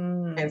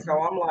 And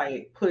so I'm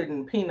like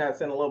putting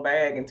peanuts in a little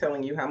bag and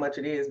telling you how much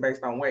it is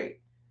based on weight.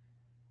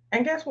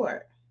 And guess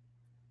what?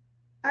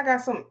 I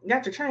got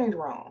your change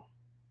wrong.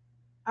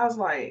 I was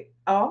like,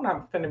 oh, I'm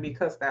not finna be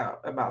cussed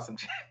out about some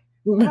change.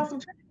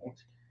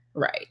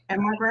 Right.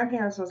 And my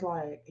grandparents was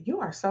like, you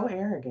are so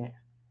arrogant.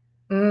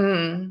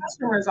 Mm. The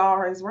customer is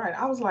always right.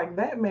 I was like,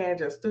 that man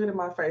just stood in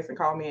my face and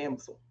called me an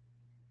imbecile.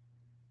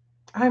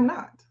 I'm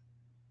not.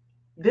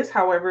 This,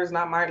 however, is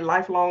not my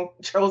lifelong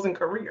chosen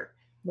career.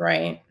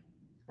 Right.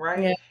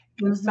 Right? Yeah.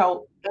 And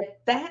so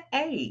at that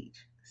age,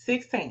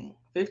 16,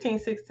 15,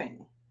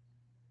 16,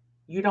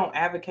 you don't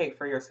advocate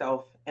for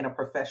yourself in a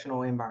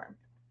professional environment.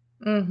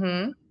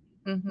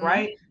 Mm-hmm. Mm-hmm.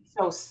 Right?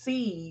 So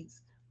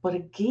seeds, but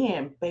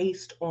again,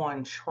 based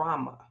on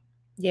trauma.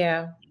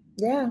 Yeah.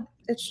 Yeah,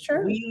 it's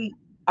true. We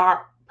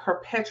are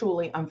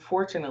perpetually,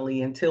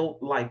 unfortunately, until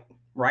like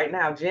right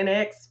now, Gen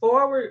X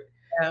forward,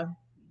 Yeah.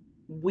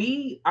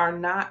 we are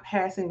not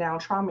passing down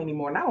trauma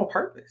anymore, not on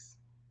purpose.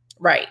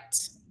 Right.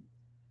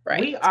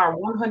 We are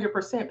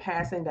 100%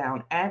 passing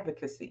down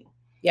advocacy.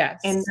 Yes.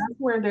 And that's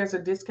where there's a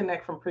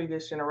disconnect from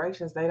previous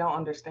generations. They don't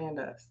understand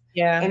us.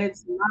 Yeah. And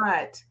it's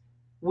not,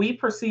 we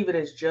perceive it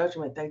as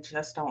judgment. They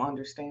just don't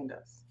understand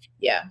us.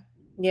 Yeah.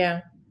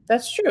 Yeah.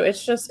 That's true.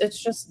 It's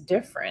just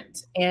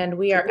different. And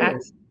we are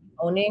actually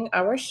owning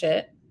our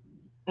shit,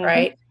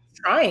 right?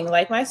 Trying,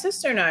 like my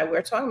sister and I,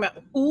 we're talking about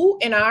who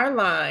in our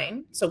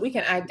line so we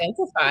can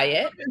identify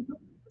it.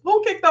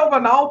 Who kicked over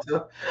an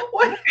altar?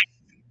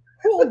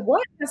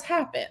 What has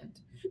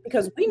happened?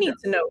 Because we need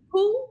to know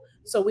who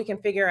so we can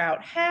figure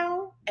out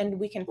how and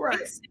we can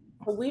fix it.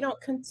 But we don't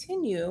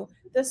continue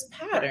this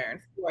pattern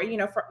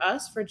for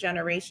us, for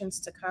generations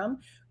to come.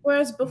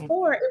 Whereas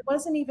before, it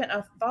wasn't even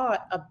a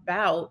thought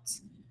about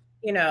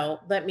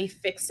let me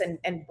fix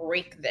and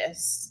break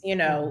this,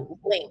 Mhm.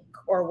 link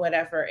or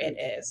whatever it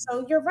is.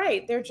 So you're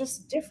right. They're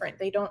just different.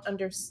 They don't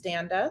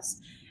understand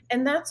us.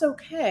 And that's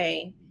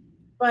okay.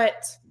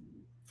 But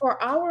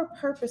for our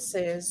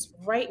purposes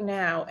right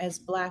now as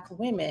Black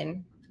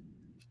women,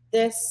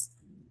 this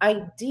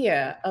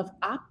idea of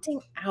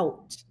opting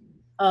out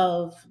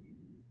of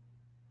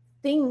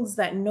things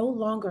that no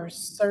longer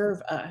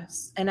serve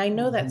us. And I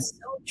know Mhm. that's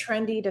so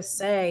trendy to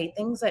say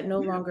things that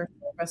no Yeah. longer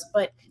serve us,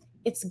 but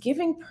it's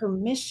giving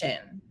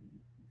permission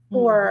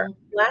for Mhm.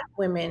 Black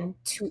women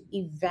to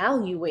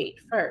evaluate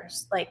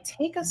first, like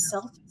take a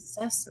self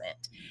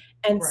assessment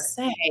and Right.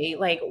 say,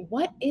 like,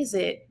 what is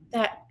it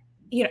that,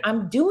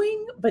 I'm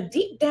doing, but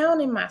deep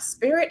down in my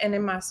spirit and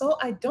in my soul,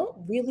 I don't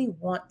really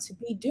want to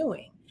be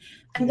doing.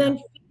 And Yeah. then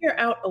figure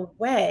out a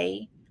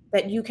way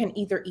that you can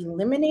either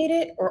eliminate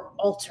it or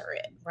alter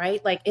it,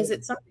 right? Like, is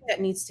it something that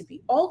needs to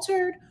be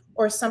altered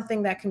or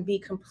something that can be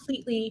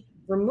completely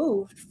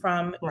removed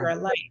from Right. your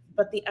life?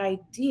 But the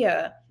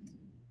idea,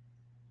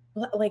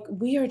 like,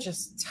 we are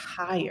just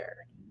tired.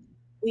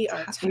 We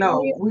are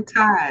No, tired, we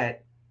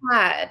tired.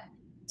 tired,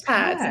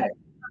 tired. So Tired.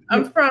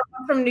 I'm You,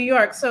 from New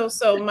York, so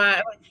my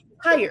like,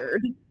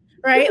 tired,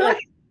 right?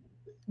 Like,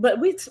 but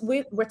we're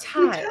we tired.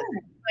 tired.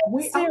 Like,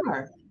 We seriously,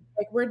 are.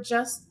 like we're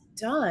just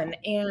done.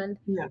 And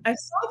Yeah. I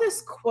saw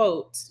this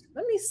quote.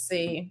 Let me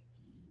see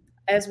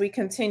as we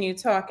continue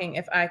talking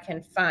if I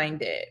can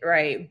find it,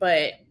 right?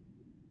 But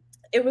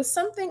it was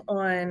something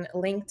on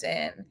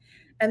LinkedIn.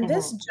 And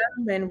this Mhm.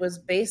 gentleman was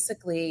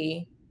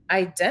basically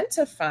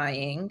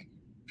identifying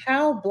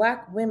how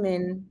Black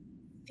women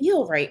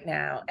feel right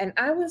now. And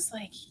I was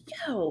like,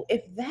 yo,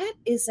 if that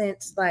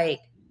isn't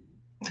like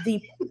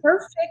the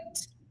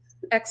perfect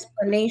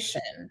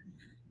explanation,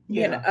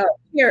 Yeah. oh,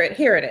 here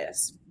it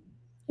is.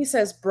 He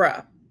says,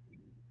 bruh,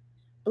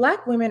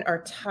 Black women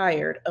are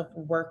tired of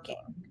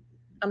working.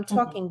 I'm Mhm.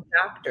 talking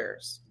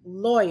doctors,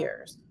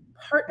 lawyers,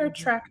 partner Mhm.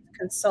 track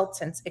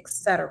consultants,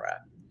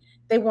 etc.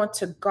 They want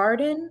to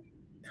garden,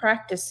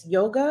 practice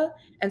yoga,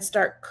 and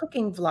start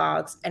cooking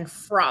vlogs and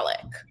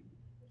frolic.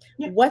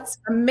 Yeah. What's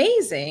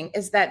amazing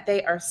is that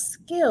they are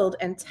skilled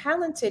and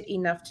talented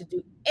enough to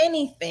do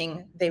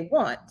anything they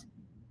want.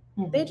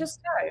 They Mhm.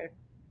 just tired.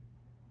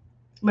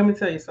 Let me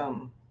tell you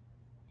something.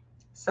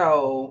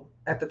 So,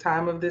 at the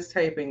time of this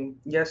taping,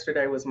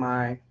 yesterday was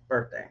my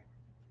birthday.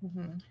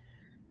 Mhm.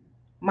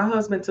 My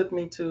husband took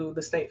me to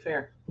the state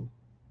fair.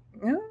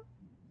 Yeah.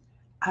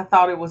 I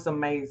thought it was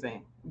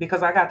amazing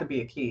because I got to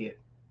be a kid.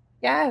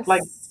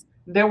 Like, Yes.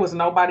 there was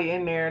nobody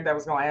in there that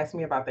was going to ask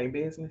me about their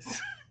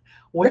business,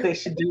 what they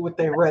should do with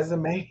their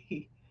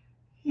resume.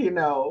 you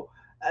know,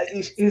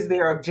 is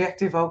their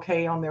objective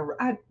okay on their?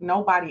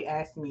 Nobody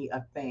asked me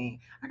a thing.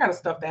 I got a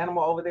stuffed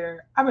animal over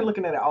there. I've been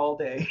looking at it all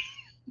day.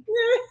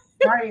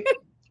 Right?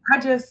 I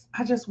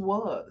just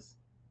was,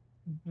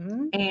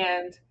 Mhm.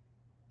 and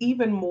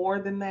even more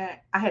than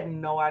that, I had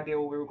no idea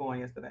where we were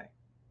going yesterday.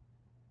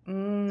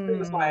 It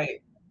was Mm.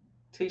 like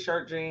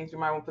t-shirt, jeans. You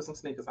might want to put some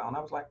sneakers on. I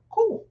was like,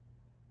 cool,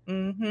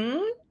 Mhm.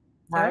 Yep.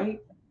 right?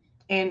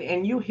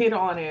 And you hit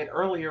on it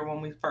earlier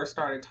when we first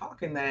started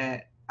talking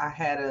that I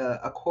had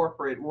a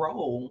corporate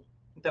role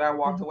that I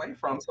walked Mhm. away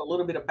from. So a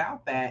little bit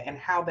about that and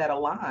how that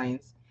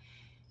aligns.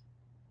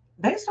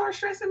 They started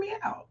stressing me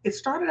out. It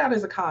started out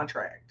as a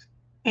contract,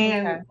 Okay.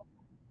 and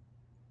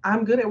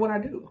I'm good at what I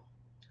do.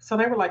 So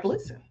they were like,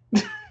 listen,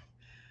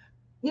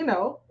 you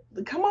know,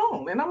 come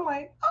on. And I'm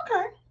like,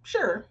 okay,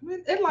 sure.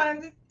 It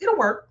lines, it'll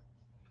work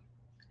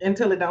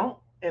until it don't.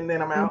 And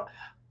then I'm out.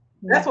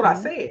 That's what I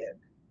Mhm. said.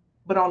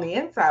 But on the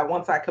inside,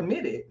 once I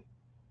committed,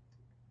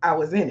 I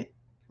was in it.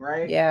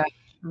 Right. Yeah.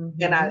 And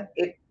Mhm.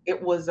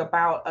 it was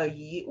about a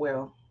year.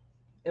 Well,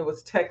 it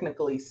was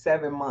technically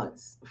 7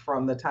 months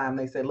from the time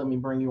they said, let me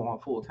bring you on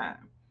full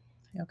time,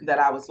 Okay. that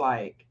I was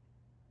like,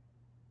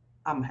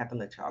 I'm gonna have to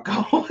let y'all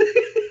go.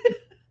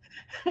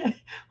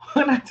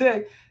 when I tell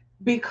you,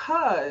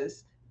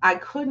 because I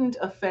couldn't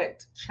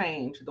affect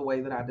change the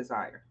way that I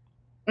desire.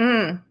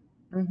 Mm.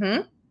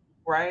 Mhm.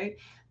 Right?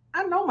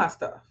 I know my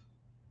stuff.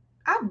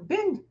 I've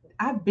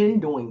been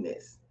doing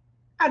this.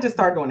 I just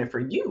started doing it for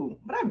you,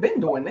 but I've been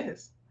doing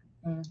this.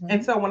 And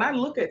Mhm. so when I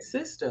look at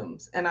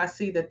systems and I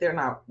see that they're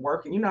not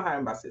working, you know how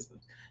I'm about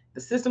systems.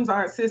 The systems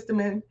aren't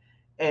systeming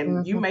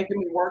and you Mhm. making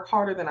me work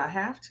harder than I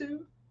have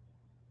to,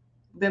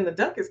 then the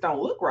ducats don't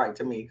look right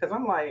to me because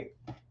I'm like,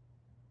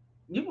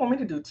 you want me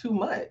to do too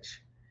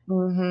much. You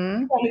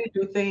Mhm. want me to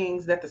do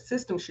things that the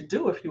system should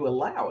do if you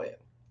allow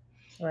it.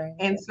 Right.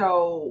 And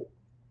so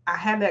I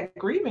had that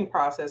grieving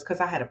process because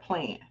I had a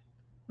plan.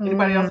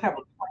 Anybody Mm. else have a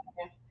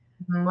plan?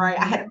 Right?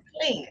 I Mhm. had a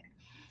plan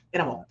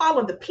and I'm gonna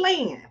follow the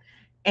plan.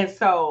 And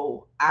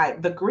so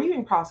the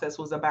grieving process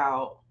was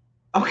about,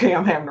 okay,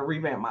 I'm having to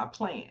revamp my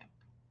plan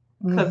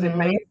because it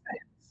made Mhm.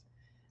 sense,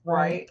 Right.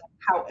 right?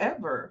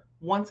 However,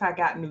 once I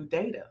got new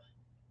data,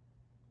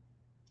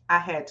 I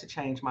had to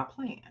change my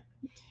plan.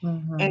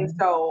 And Mhm.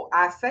 so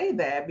I say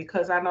that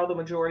because I know the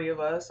majority of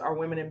us are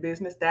women in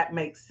business. That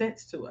makes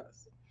sense to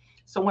us.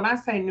 So when I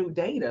say new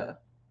data,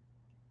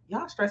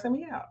 y'all stressing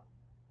me out.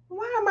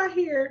 Why am I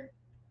here?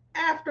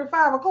 after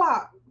 5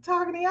 o'clock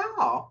talking to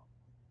y'all.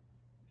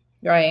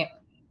 Right.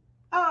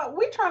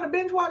 We trying to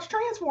binge watch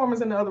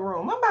Transformers in the other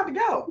room. I'm about to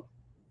go.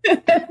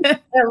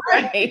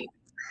 Right.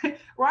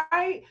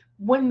 Right?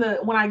 When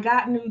I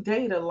got new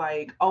data,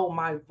 like, oh,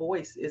 my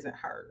voice isn't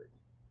heard.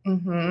 When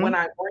Mm-hmm.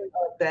 I bring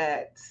up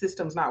that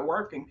system's not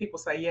working, people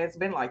say, yeah, it's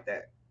been like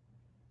that.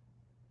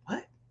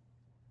 What?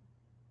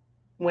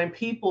 When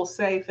people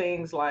say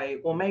things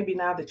like, well, maybe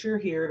now that you're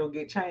here, it'll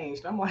get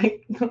changed. I'm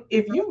like,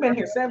 if you've been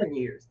here 7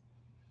 years,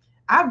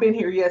 I've been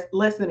here, yes,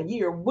 less than a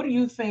year. What do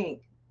you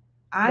think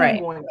I'm Right.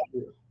 going to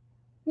do?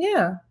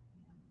 Yeah.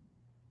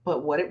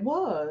 But what it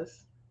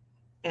was,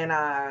 and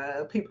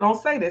people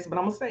don't say this, but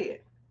I'm gonna say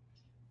it.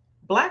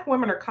 Black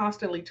women are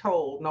constantly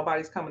told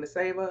nobody's coming to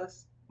save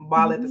us,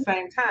 while at the Mhm.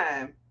 same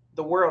time,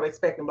 the world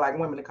expecting Black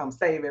women to come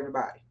save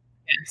everybody.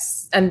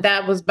 Yes. And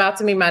that was about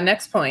to be my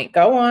next point.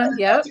 Go on.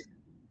 Yep.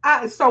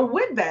 So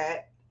with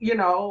that,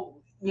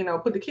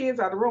 put the kids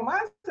out of the room.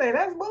 I say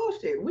that's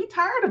bullshit. We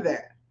tired of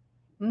that.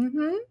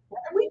 Mm-hmm.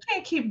 We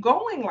can't keep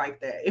going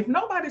like that. If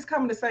nobody's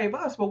coming to save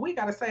us, but we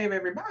got to save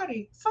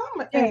everybody,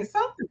 something Yeah. ain't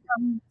something.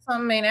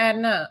 Something ain't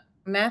adding up.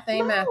 Math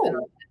ain't mathing,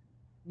 No,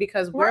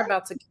 because we're right?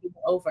 about to keep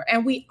over,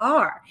 and we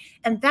are.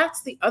 And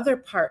that's the other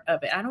part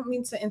of it. I don't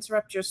mean to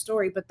interrupt your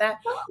story, but No.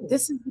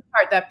 this is the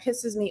part that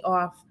pisses me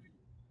off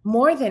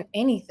more than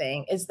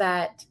anything, is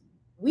that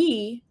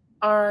we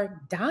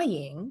are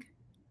dying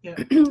Yeah,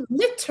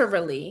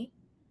 literally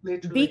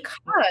literally.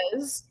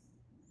 because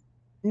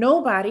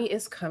nobody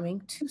is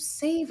coming to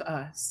save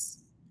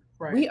us.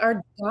 Right. We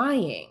are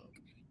dying,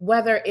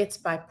 whether it's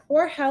by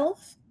poor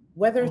health,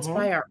 whether it's Mm-hmm.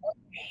 by our own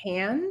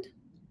hand,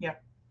 Yeah.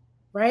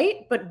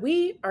 right? But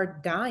we are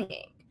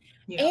dying.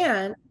 Yeah.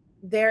 And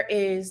there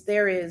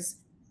is,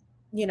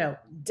 you know,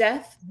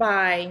 death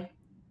by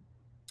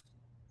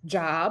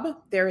job,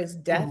 there is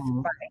death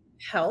Mm-hmm. by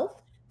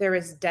health, there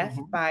is death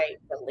Mm-hmm. by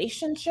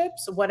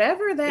relationships,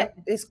 whatever Yep. that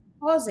is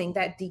causing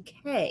that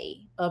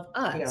decay of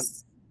Yeah.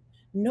 us.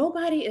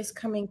 Nobody is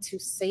coming to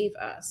save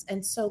us.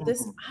 And so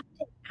this Mm-hmm.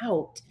 opting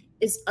out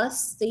is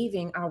us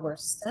saving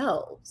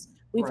ourselves.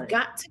 We've Right.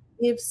 got to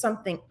give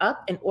something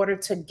up in order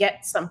to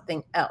get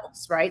something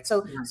else, right?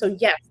 So Right. so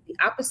yes, the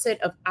opposite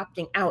of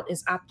opting out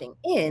is opting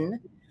in,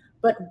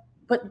 but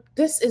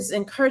this is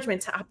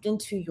encouragement to opt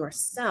into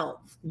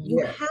yourself. You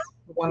have Yes.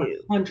 One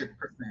to. hundred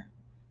percent.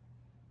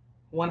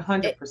 one It,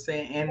 hundred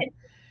percent. And it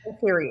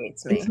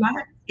infuriates it's me.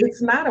 not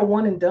it's not a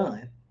one and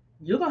done.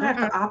 You're gonna have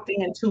Mm-mm. to opt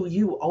into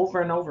you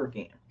over and over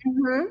again.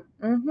 Mhm.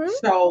 Mhm.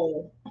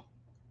 So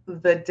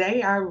the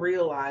day I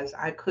realized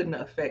I couldn't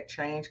affect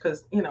change,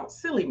 because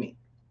silly me.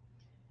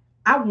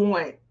 I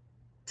want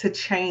to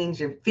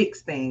change and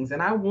fix things,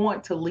 and I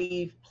want to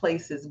leave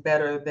places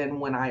better than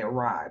when I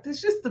arrived.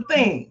 It's just the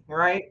thing,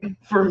 right?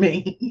 For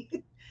me.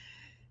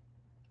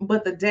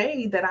 But the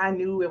day that I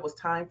knew it was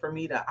time for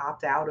me to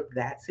opt out of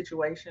that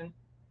situation,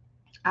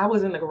 I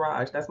was in the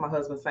garage. That's my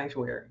husband's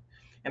sanctuary.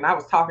 And I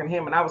was talking to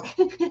him, and I was,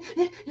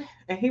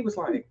 and he was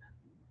like,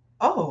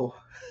 oh,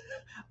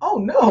 oh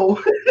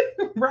no,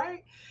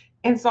 right?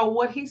 And so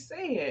what he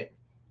said,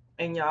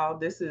 and y'all,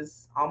 this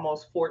is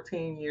almost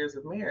 14 years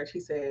of marriage. He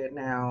said,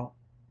 now,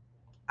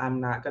 I'm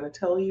not going to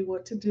tell you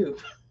what to do.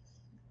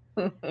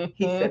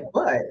 He said,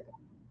 but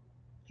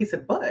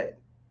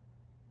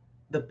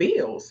the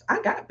bills,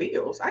 I got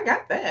bills. I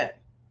got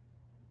that.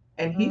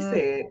 And he Mm.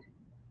 said,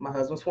 my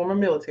husband's former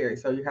military,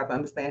 so you have to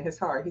understand his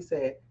heart. He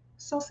said,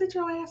 so sit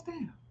your ass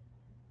down.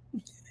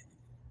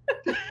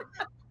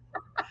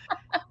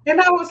 And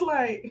I was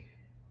like,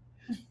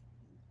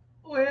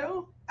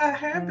 well, I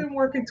have Mm. been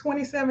working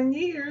 27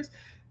 years.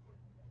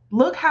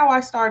 Look how I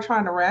started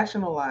trying to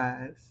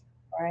rationalize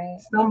Right.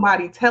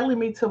 somebody telling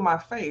me to my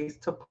face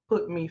to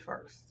put me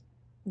first.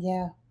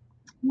 Yeah.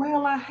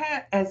 Well, I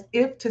had, as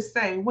if to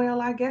say,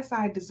 well, I guess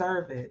I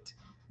deserve it.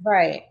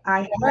 Right.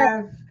 I Right.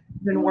 have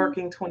been Mhm.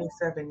 working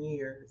 27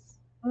 years,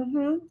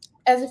 Mhm.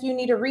 As if you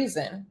need a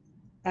reason.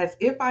 as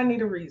if I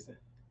need a reason.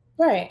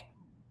 Right.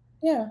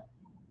 Yeah.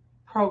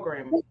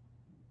 Programming.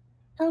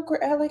 How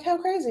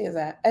crazy is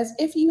that? As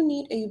if you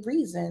need a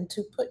reason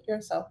to put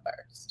yourself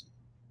first.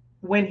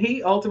 When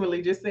he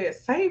ultimately just said,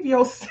 save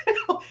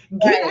yourself,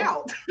 get Right.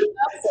 out,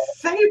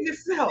 save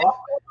yourself,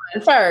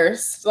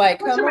 First, like,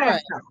 put come your on.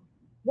 mask on,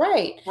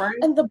 Right. right?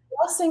 And the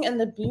blessing and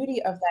the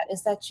beauty of that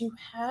is that you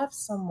have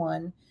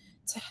someone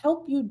to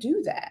help you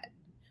do that,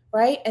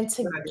 right? And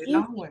But I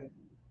didn't always.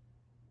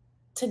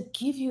 to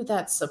give you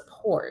that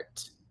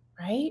support,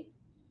 right?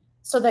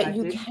 So that I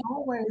you didn't can.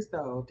 always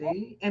though,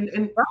 D. And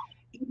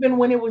even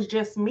when it was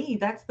just me,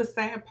 that's the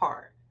sad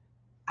part.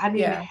 I didn't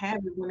Yeah.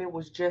 have it when it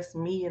was just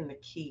me and the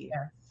kids.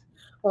 Yeah.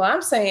 Well,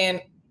 I'm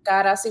saying,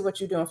 God, I see what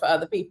you're doing for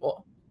other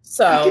people.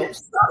 So,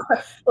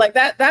 like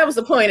that was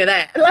the point of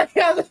that. Like,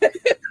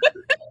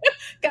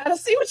 gotta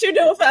see what you're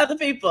doing for other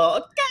people.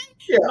 Okay,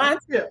 Yeah,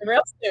 mine's yeah, coming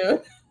real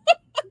soon.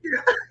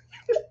 yeah.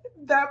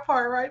 That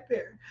part right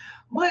there.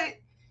 But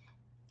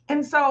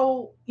and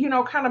so,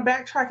 kind of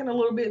backtracking a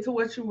little bit to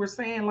what you were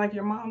saying, like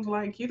your mom's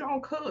like, you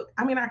don't cook.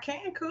 I mean, I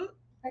can cook,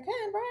 I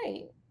can,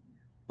 right?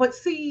 but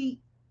see,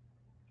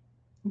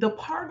 the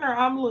partner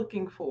I'm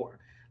looking for.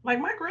 Like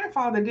my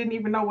grandfather didn't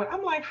even know what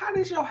I'm like. How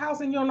does your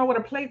house and you don't know what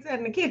a plate's at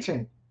in the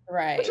kitchen?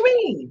 What you Right.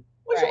 mean?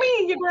 What you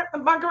Right.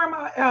 mean? My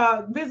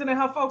grandma visiting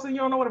her folks and you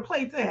don't know what a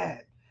plate's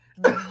at?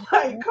 Mhm.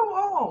 Like, come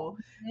on.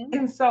 Mhm.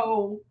 And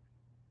so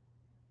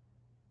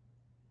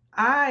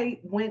I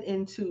went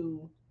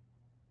into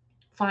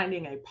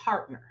finding a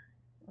partner,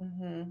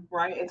 Mhm.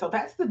 right? And so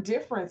that's the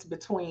difference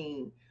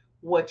between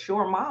what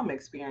your mom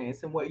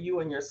experienced and what you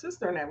and your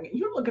sister and everything.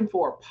 You're looking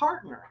for a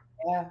partner.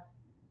 Yeah.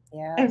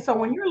 Yeah. And so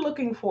when you're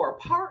looking for a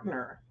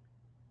partner,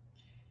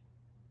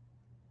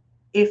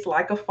 it's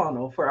like a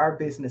funnel for our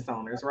business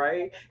owners,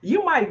 right?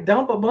 You might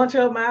dump a bunch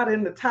of them out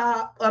in the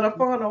top of the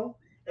funnel,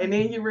 and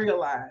then you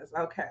realize,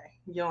 okay,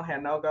 you don't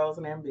have no goals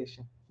and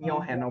ambition. You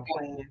don't have Mhm. no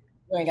plan.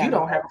 You ain't You got no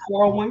don't have goals. a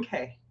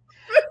 401k.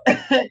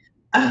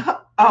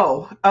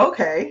 Oh,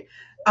 okay.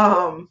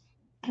 Um,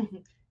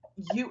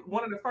 you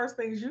one of the first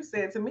things you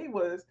said to me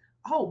was,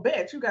 "Oh,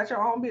 bet you got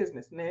your own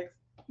business next."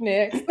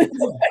 Next.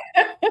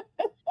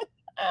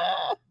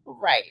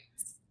 Right.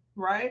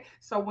 Right?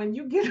 So when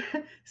you get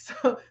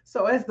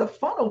so as the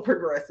funnel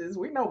progresses,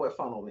 we know what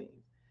funnel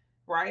means,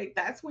 right?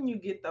 That's when you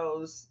get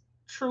those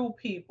true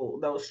people,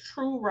 those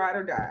true ride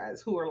or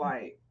dies who are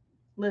like,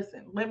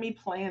 listen, let me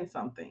plan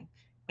something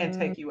and Mm,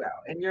 take you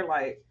out. And you're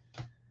like,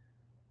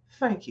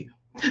 thank you.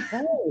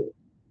 right.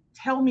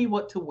 Tell me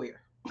what to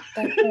wear.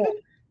 That's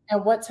it.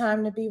 And what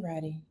time to be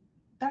ready.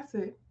 That's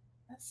it,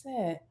 That's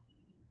it.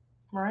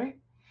 right?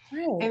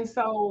 Right. And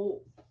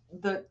so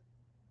the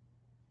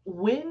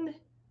when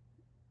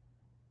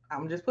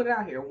I'm just put it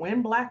out here,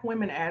 when black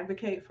women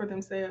advocate for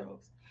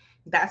themselves,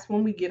 that's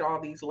when we get all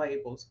these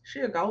labels. She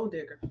a gold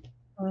digger.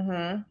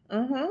 Mhm.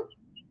 Mhm.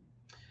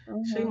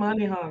 She Mhm.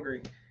 money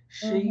hungry.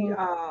 She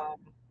Mhm.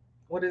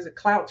 what is it?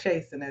 Clout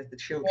chasing, as the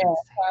children Yeah.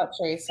 say. Cloud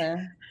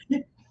chasing.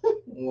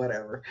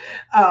 Whatever.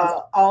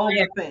 Because All I am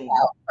the the things,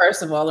 cloud.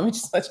 First of all, let me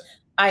just let you,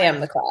 I am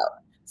the cloud.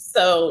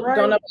 So don't right?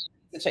 nobody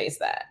need to chase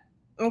that.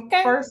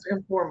 Okay. First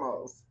and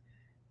foremost,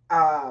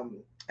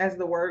 as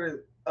the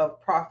word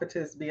of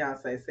prophetess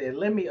Beyonce said,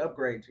 let me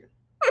upgrade you,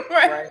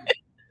 Right. right?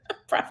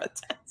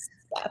 Prophetess.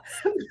 Yes.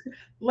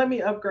 Let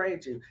me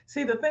upgrade you.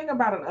 See, the thing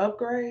about an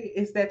upgrade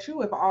is that you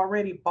have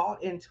already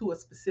bought into a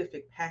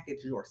specific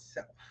package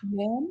yourself,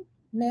 Ma'am.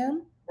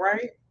 Ma'am.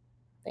 right?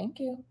 Thank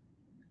you.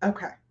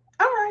 Okay.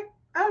 All right.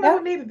 I Yeah.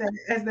 never needed that,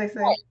 as they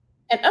say. Right.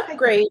 An Take that.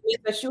 upgrade means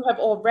that you have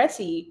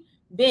already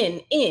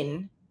been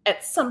in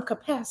at some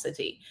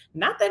capacity.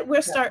 Not that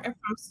we're That part. starting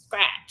from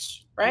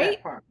scratch, right?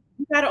 That part.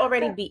 You got to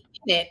already That, be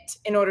in it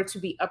in order to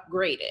be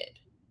upgraded.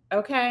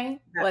 Okay?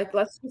 that Like,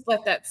 let's just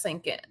let that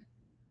sink in.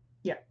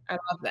 yeah. I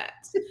love that.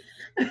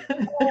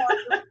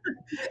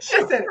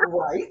 She said,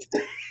 right.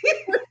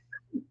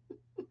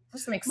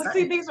 Just makes But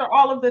see, sense. these are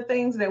all of the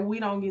things that we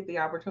don't get the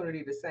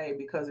opportunity to say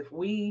because if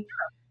we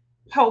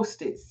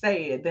post it,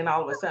 say it, then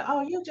all of a sudden,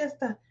 oh, you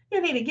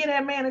need to give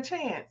that man a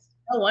chance.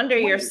 No wonder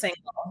you're Wait,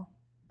 single.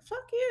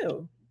 Fuck you.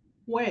 Sorry.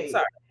 wait.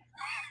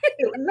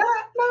 No,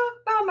 no,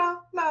 no, no,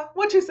 no.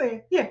 What you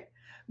saying? Yeah.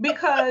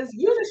 Because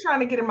you're just trying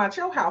to get him out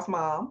your house,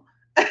 mom.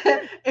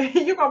 And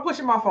you're gonna push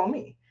him off on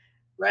me.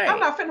 I'm Right.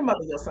 not finna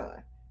mother your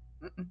son.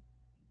 Mm-mm.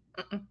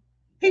 Mm-mm.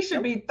 He should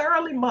Nope. be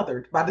thoroughly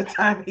mothered by the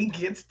time he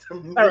gets to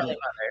Thoroughly me.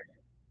 mothered.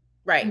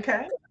 Right.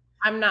 Okay.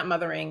 I'm not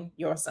mothering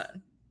your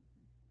son.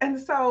 And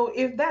so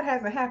if that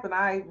hasn't happened,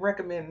 I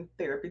recommend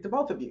therapy to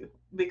both of you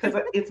because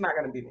it's not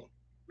going to be me.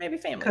 Maybe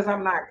family Because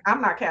I'm therapy. not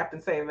I'm not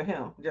Captain Saving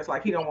him, just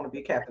like he don't want to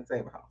be Captain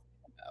Saving her.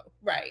 Oh,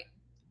 right.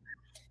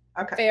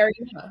 Okay, Fair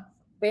enough.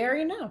 Fair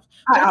enough.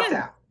 I But opt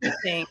again, out.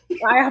 thing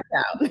I opt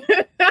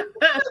out.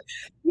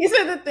 These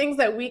are the things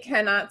that we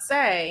cannot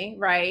say,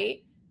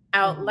 right?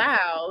 Out Hmm.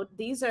 loud.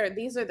 These are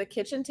the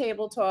kitchen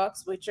table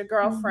talks with your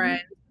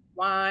girlfriend, Hmm.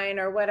 wine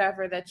or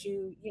whatever that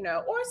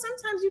or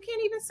sometimes you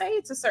can't even say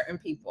it to certain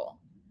people.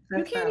 You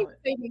That's can't even valid.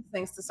 say these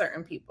things to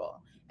certain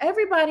people.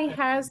 Everybody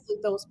has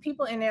those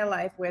people in their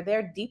life where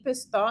their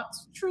deepest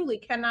thoughts truly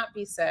cannot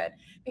be said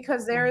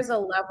because there Mhm. is a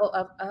level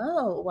of,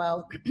 oh,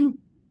 well,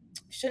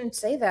 shouldn't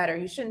say that or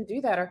you shouldn't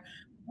do that or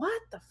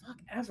what the fuck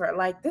ever.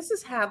 Like this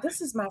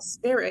is my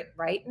spirit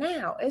right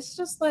now. It's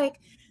just like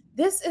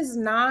this is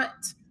not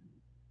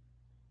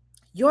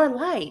your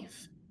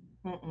life.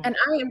 Mm-mm. And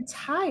I am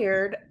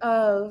tired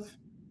of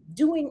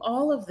doing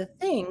all of the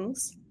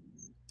things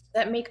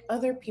that make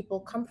other people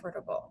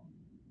comfortable.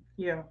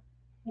 Yeah.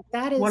 Like,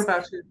 that What is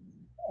about you?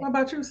 What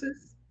about you,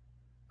 sis?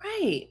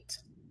 right.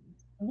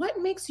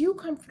 What makes you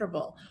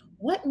comfortable?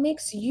 What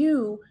makes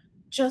you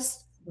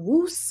just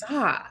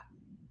woo-sa?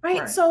 Right?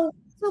 Right. So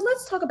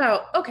let's talk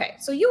about, okay,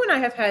 so you and I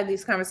have had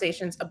these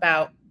conversations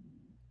about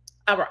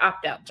our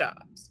opt-out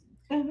jobs.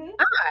 Hmm.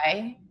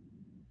 I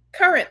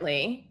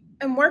currently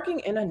am working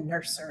in a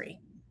nursery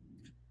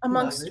Love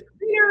amongst it.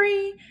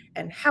 greenery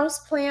and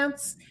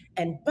houseplants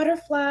and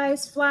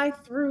butterflies fly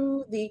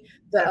through the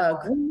That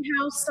part.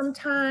 greenhouse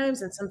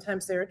sometimes, and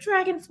sometimes there are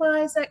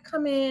dragonflies that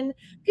come in.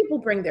 People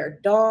bring their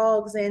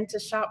dogs in to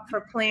shop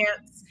for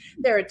plants.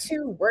 There are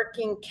two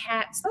working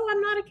cats. Oh,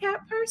 I'm not a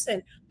cat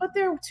person, but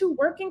there are two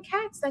working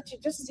cats that you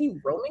just see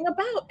roaming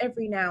about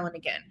every now and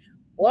again.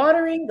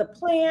 watering the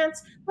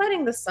plants,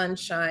 letting the sun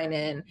shine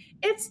in.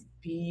 It's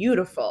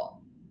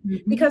beautiful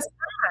Mhm. because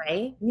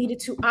I needed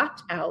to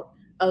opt out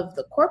of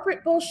the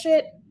corporate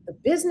bullshit, the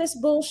business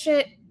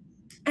bullshit.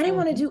 I didn't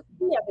want to Mhm. do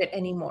any of it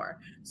anymore.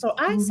 So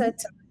I Mhm. said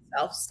to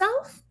myself,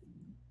 Self,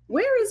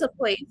 where is a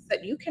place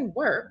that you can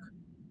work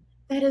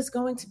that is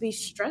going to be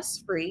stress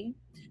free,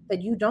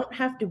 that you don't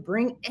have to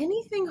bring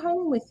anything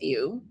home with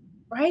you,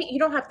 right? You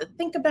don't have to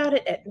think about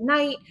it at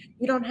night.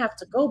 You don't have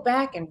to go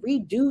back and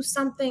redo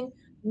something,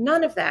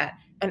 none of that.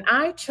 And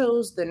I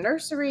chose the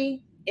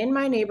nursery in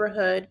my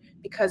neighborhood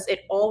because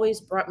it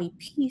always brought me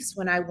peace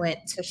when I went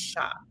to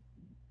shop.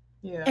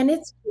 Yeah. And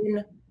it's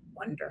been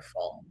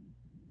wonderful.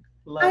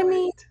 I Love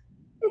mean, it.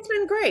 it's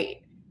been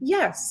great.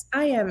 Yes,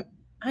 I am.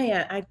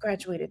 I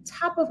graduated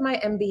top of my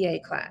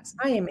MBA class.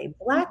 I am a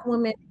Black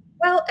woman,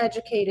 well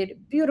educated,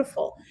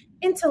 beautiful,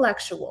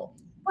 intellectual,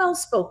 well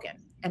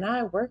spoken, and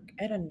I work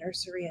at a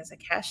nursery as a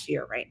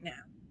cashier right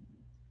now.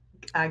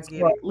 I get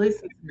So, it.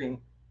 Listen to me.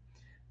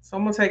 So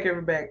I'm gonna take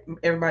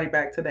everybody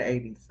back to the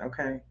 '80s.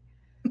 Okay.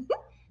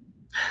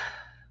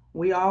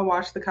 We all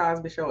watched the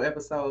Cosby Show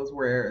episodes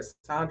where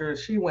Sandra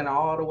she went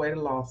all the way to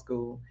law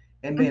school,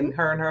 and then mhm,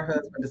 her and her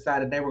husband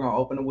decided they were gonna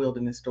open a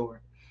wilderness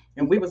store,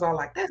 and we was all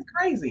like, "That's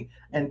crazy,"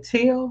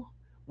 until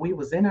we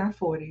was in our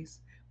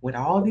 40s with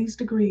all these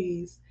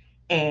degrees,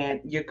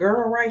 and your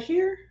girl right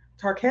here,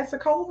 Tarkessa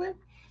Colvin,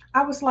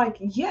 I was like,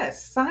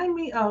 "Yes, sign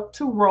me up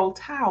to roll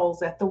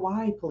towels at the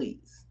Y,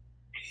 please."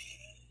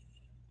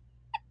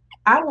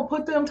 I will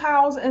put them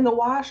towels in the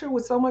washer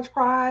with so much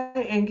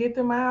pride and get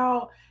them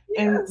out,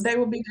 and they yes,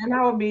 would be, and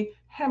I would be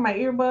have my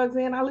earbuds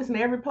in. I listen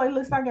to every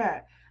playlist I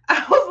got.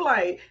 I was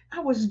like, I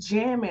was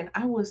jamming.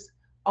 I was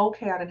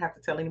okay. I didn't have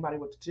to tell anybody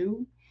what to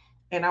do,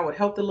 and I would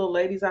help the little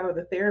ladies out of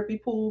the therapy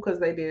pool because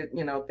they did,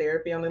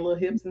 therapy on their little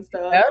hips and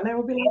stuff, yep, and they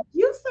would be like,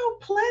 "You so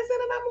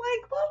pleasant," and I'm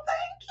like, "Well,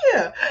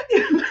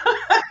 thank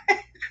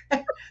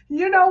you."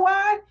 You know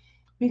why?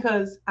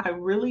 Because I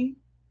really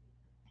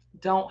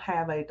don't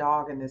have a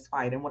dog in this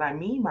fight. And what I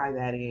mean by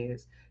that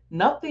is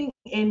nothing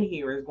in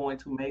here is going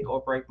to make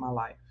or break my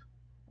life.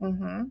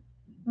 mhm,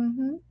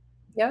 mhm,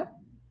 yep,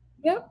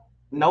 yep,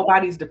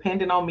 Nobody's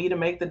dependent on me to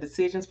make the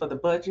decisions for the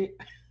budget.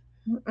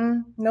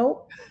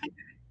 nope,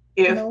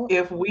 If nope,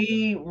 if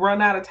we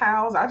run out of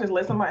towels, I just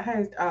let somebody,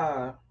 hey,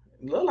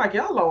 look like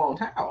y'all low on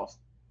towels.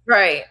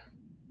 right,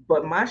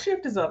 But my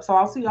shift is up, so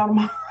I'll see y'all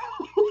tomorrow.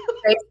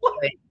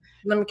 basically.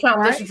 Let me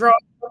count this Right? draw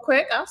real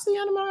quick. I'll see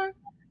you tomorrow.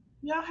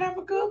 Y'all have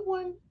a good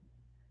one.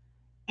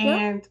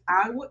 Yep, And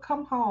I would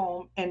come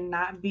home and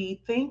not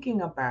be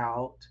thinking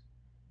about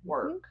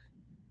mhm, work.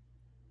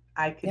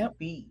 I yep, could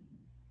be.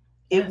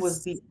 It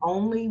was yes, the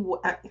only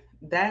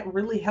that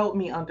really helped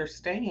me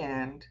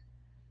understand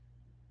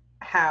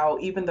how,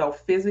 even though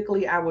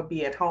physically I would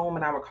be at home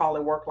and I would call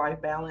it work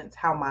life balance,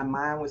 how my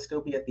mind would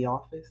still be at the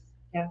office,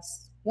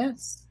 yes,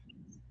 yes,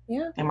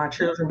 yeah, and my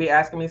children be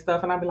asking me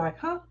stuff and I'd be like,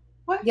 huh,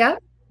 what, yep,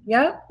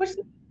 yep, what's,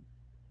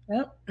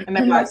 yep. and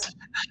they'd be like,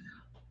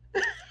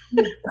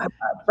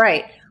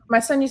 Right. My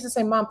son used to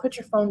say, "Mom, put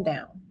your phone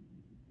down."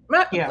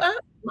 My yeah,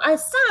 my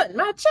son,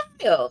 my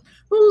child,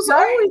 who's right,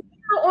 always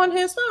out on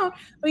his phone,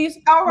 who used,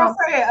 I was "Mom,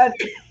 gonna say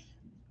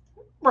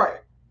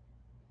right,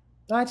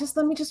 I just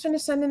let me just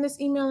finish sending this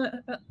email.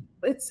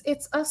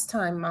 It's us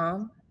time,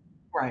 Mom."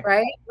 right,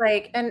 Right?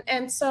 Like, and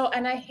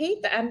I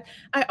hate that. And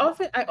I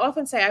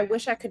often say I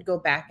wish I could go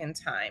back in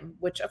time,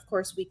 which of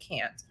course we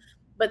can't.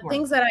 But right,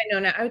 things that I know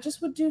now, I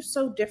just would do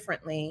so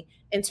differently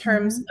in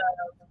terms mm-hmm.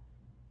 of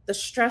the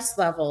stress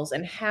levels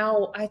and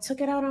how I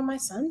took it out on my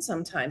son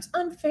sometimes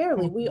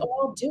unfairly. We Mm-hmm.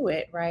 all do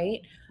it,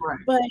 right? Right,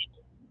 But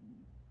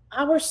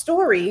our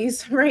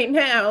stories right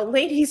now,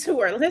 ladies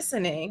who are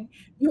listening,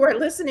 you are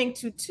listening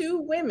to two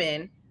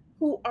women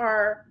who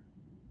are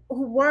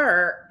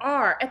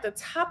at the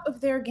top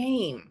of their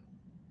game.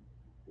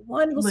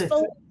 One was listen,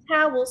 folding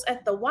towels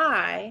at the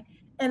Y,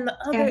 and the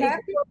other and is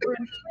happy,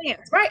 watering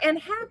plants, right? And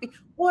happy,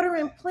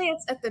 watering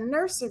plants at the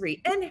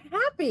nursery, and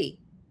happy,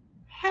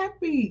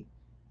 happy.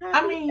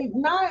 I happy. mean,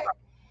 not,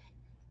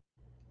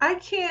 I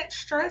can't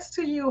stress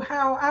to you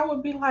how I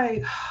would be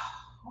like,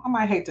 I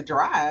might hate to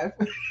drive,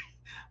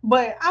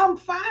 but I'm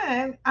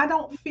fine. I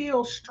don't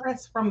feel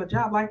stress from the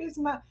job. Like, it's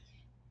not,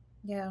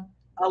 Yeah.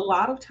 a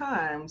lot of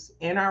times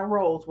in our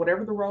roles,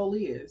 whatever the role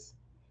is,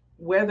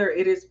 whether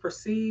it is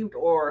perceived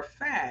or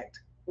fact,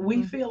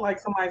 we Mhm. feel like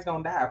somebody's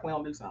gonna die if we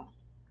don't do something.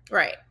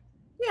 Right.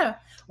 Yeah.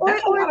 Or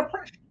That's a or lot of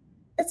pressure.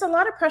 it's a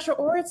lot of pressure,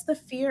 or it's the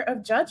fear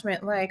of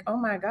judgment. Like, oh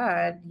my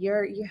God,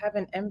 you have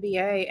an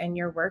MBA and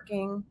you're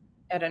working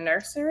at a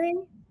nursery?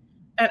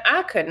 And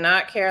I could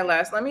not care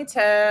less. Let me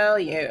tell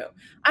you,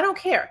 I don't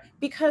care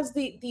because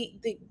the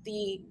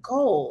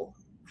goal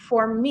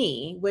for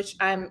me, which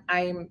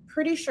I'm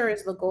pretty sure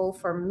is the goal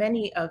for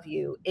many of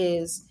you,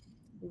 is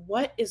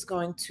what is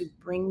going to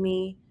bring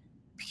me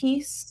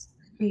peace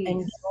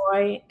and Peace.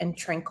 joy and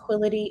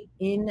tranquility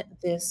in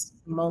this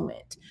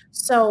moment.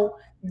 So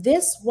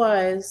this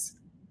was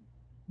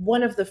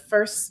one of the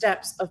first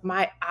steps of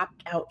my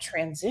opt out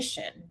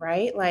transition,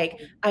 right? Like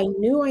I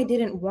knew I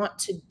didn't want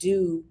to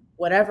do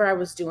whatever I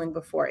was doing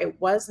before. It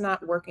was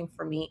not working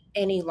for me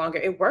any longer.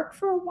 It worked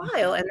for a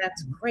while, and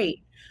that's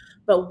great.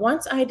 But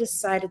once I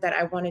decided that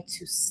I wanted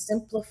to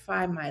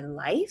simplify my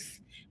life,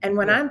 and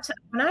when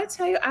when I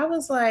tell you, I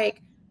was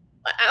like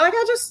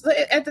I just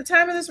at the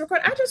time of this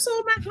recording, I just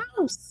sold my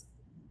house,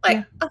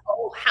 like a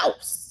whole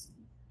house.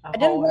 I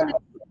didn't want to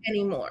do it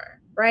anymore,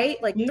 right?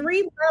 Like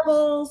 3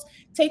 levels,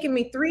 taking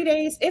me 3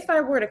 days. If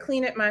I were to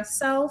clean it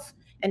myself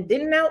and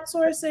didn't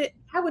outsource it,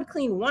 I would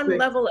clean 1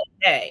 level a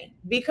day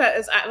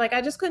because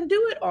I just couldn't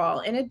do it all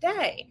in a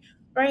day,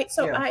 right?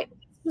 So this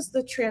was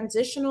the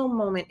transitional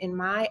moment in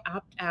my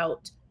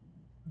opt-out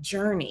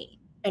journey.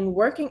 And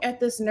working at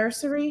this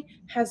nursery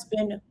has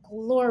been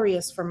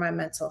glorious for my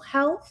mental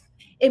health.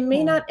 It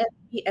may not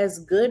be as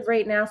good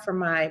right now for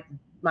my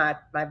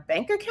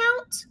bank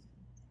account,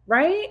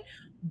 right?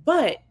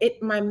 But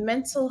my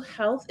mental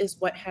health is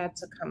what had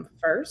to come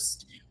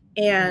first.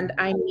 And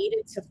I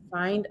needed to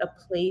find a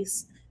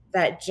place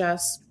that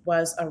just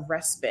was a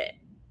respite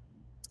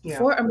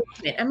for a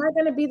moment. Am I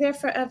going to be there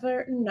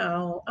forever?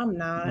 No, I'm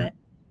not.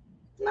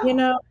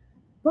 No.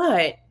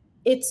 But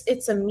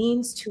it's a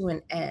means to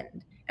an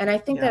end. And I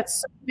think that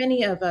so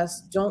many of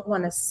us don't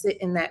want to sit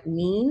in that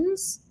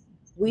means.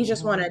 We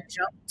just want to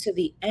jump to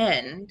the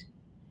end.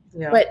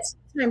 But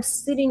sometimes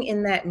sitting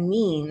in that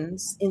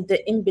means, in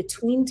the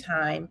in-between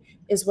time,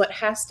 is what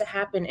has to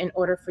happen in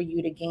order for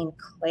you to gain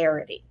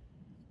clarity.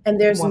 And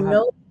there's 100. No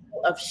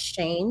level of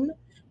shame.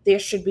 There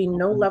should be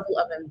no level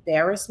of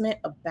embarrassment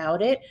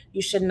about it.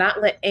 You should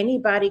not let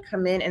anybody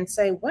come in and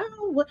say,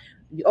 well,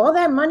 all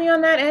that money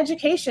on that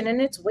education and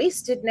it's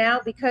wasted now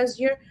because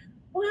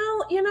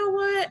well, you know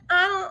what?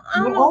 I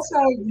don't know. Also,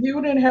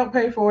 you didn't help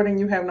pay for it and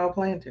you have no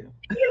plan to. Even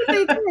if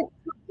they did,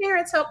 my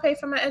parents helped pay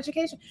for my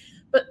education.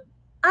 But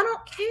I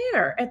don't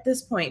care at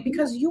this point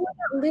because you are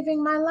not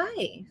living my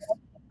life.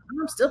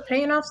 I'm still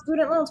paying off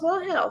student loans.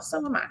 Well, hell, so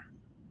am I.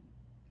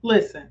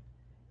 Listen,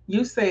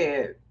 you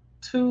said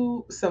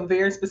some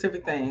very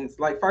specific things.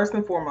 Like, first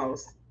and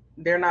foremost,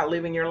 they're not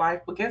living your life.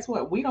 But guess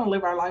what? We don't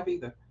live our life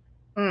either.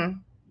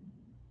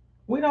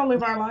 We don't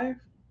live our life.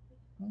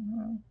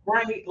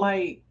 Right?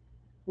 Like,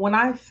 when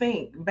I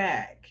think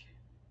back,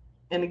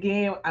 and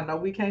again, I know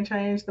we can't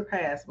change the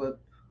past, but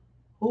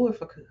who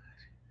if I could?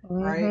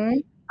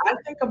 Right? I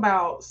think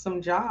about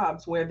some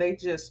jobs where they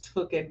just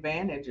took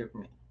advantage of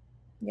me.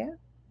 Yeah.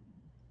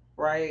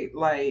 Right?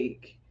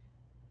 Like,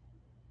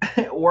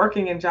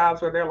 working in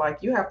jobs where they're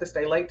like, you have to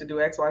stay late to do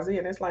XYZ.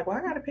 And it's like, well,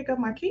 I got to pick up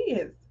my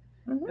kids.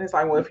 And it's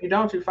like, well, if you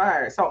don't, you're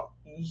fired. So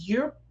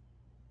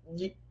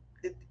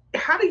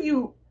how do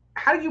you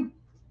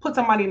put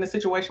somebody in a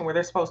situation where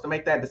they're supposed to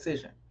make that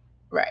decision?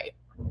 Right.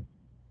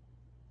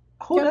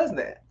 Who does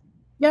that?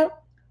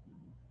 Yep.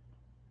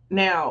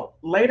 Now,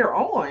 later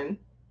on,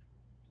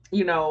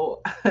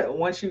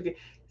 once you get,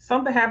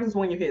 something happens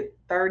when you hit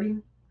 30,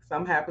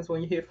 something happens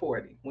when you hit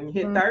 40. When you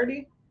hit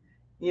 30,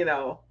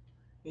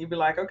 you'd be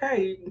like,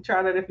 okay, you can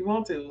try that if you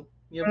want to.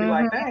 You'll be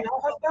like, dang,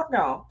 all her stuff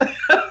gone.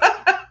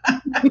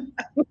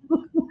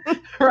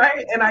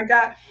 Right?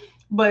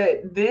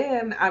 But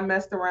then I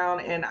messed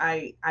around and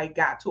I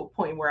got to a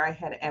point where I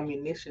had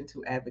ammunition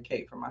to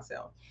advocate for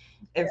myself.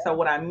 And so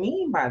what I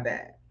mean by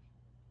that,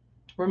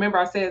 remember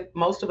I said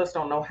most of us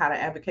don't know how to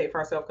advocate for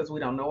ourselves because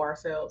we don't know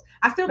ourselves.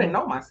 I still didn't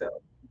know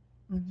myself,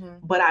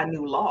 but I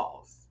knew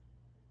laws.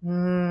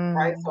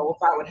 Right? So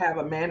if I would have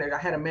I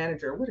had a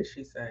manager, what did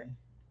she say?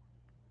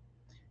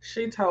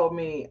 She told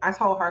me, I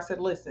told her, I said,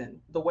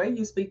 listen, the way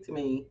you speak to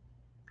me,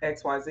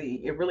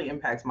 XYZ, it really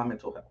impacts my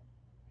mental health.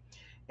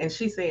 And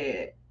she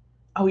said,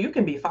 oh, you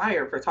can be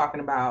fired for talking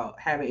about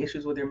having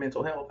issues with your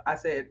mental health. I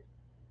said,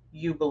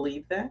 you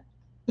believe that?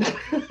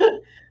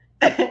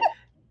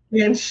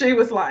 And she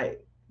was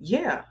like,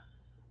 yeah.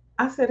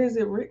 I said, is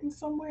it written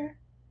somewhere?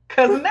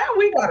 Because now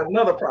we got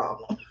another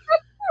problem.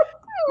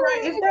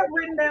 Right? Is that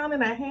written down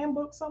in a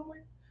handbook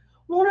somewhere?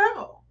 Well,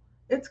 no.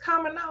 It's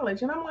common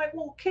knowledge. And I'm like,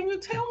 well, can you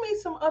tell me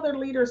some other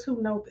leaders who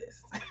know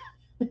this?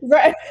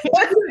 Right. You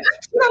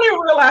don't even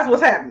realize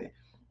what's happening.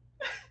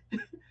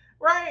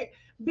 Right?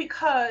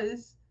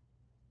 Because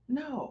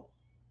no,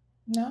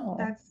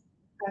 that's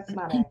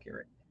not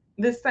accurate.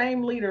 This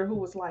same leader who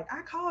was like,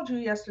 I called you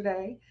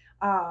yesterday.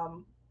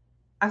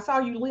 I saw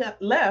you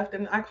left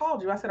and I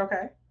called you. I said,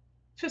 okay.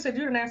 She said,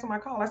 you didn't answer my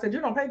call. I said, you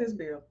don't pay this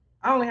bill.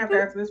 I only have to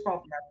answer this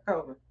phone for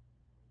Colvin.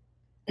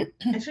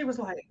 And she was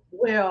like,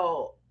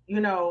 well,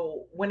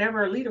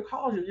 whenever a leader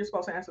calls you, you're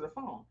supposed to answer the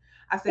phone.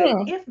 I said,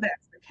 if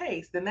that's the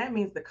case, then that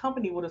means the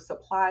company would have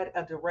supplied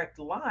a direct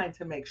line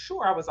to make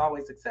sure I was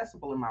always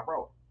accessible in my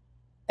role.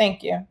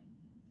 Thank you.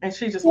 And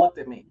she just looked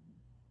at me.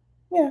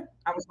 Yeah.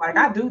 I was like,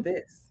 I do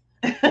this.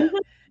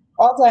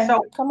 All day.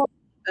 So come on.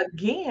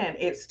 Again,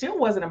 it still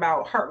wasn't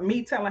about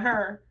me telling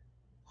her,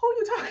 who are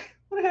you talking?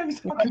 What the hell are you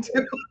talking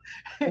to?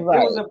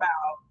 Right. It was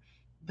about,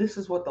 this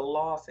is what the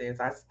law says.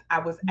 I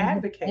was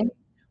advocating.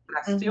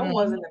 I still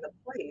wasn't in the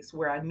place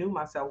where I knew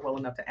myself well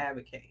enough to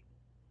advocate.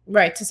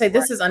 Right. To say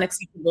this is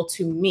unacceptable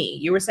to me.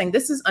 You were saying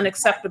this is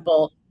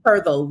unacceptable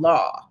per the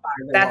law.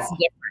 That's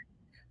different.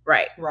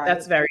 Right.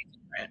 That's very different.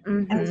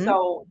 different. And Mm-hmm.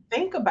 so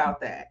think about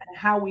that and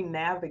how we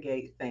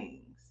navigate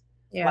things.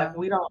 Like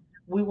Yeah.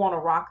 we want to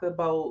rock the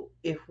boat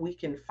if we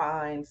can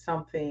find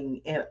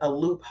something in a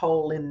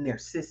loophole in their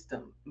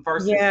system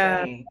versus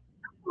Yeah. saying,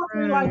 I'm not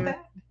really like Mm,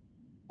 that.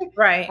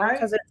 right. Right?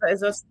 Because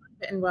it's just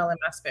fitting well in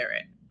my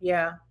spirit.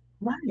 Yeah.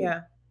 Right.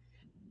 Yeah.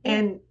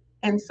 Yeah.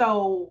 And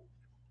so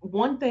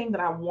one thing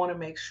that I want to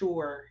make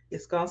sure,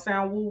 it's gonna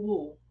sound woo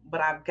woo, but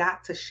I've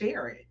got to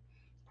share it.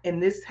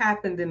 And this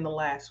happened in the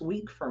last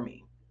week for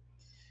me.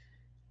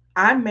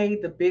 I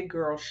made the big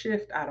girl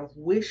shift out of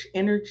wish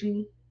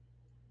energy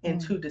Mm.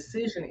 into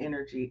decision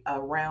energy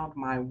around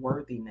my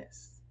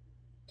worthiness.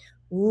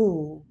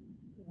 Ooh.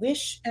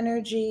 Wish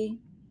energy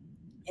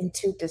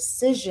into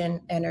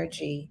decision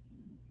energy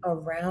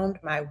around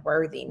my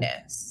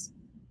worthiness.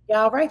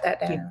 Y'all write that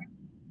Yeah. down.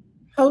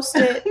 Post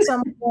it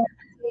somewhere,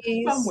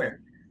 please.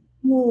 Somewhere.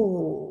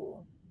 Ooh.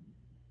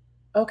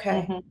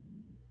 Okay. Hmm.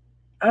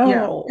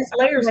 Yeah. Oh, It's I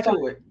feel layers like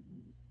to it.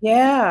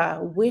 yeah,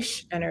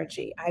 wish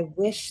energy. I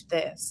wish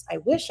this. I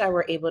wish I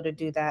were able to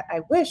do that. I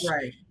wish,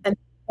 Right. and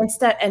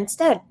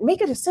instead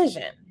make a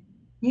decision.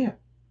 Yeah.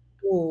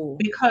 Ooh,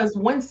 Because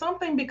when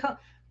something becomes,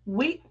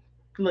 we,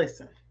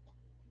 listen,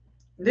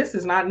 this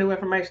is not new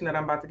information that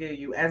I'm about to give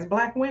you. As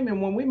Black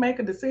women, when we make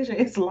a decision,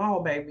 it's law,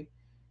 baby.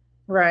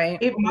 right,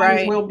 It might as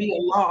right. well be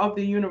a law of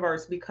the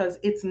universe because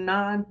it's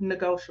non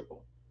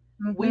negotiable.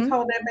 We Mm-hmm.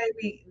 told that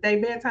baby they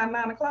bedtime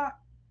 9 o'clock.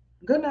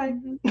 Good night.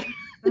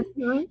 Mm-hmm.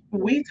 Mm-hmm.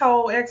 We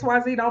told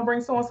XYZ don't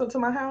bring so and so to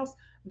my house.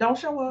 Don't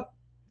show up.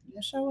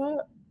 You show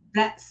up.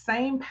 That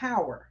same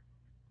power,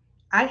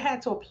 I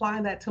had to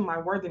apply that to my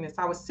worthiness.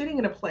 I was sitting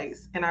in a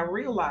place and I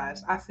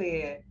realized, I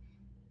said,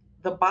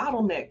 the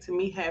bottleneck to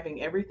me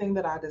having everything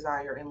that I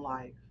desire in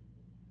life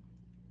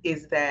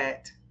is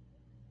that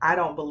I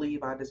don't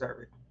believe I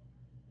deserve it.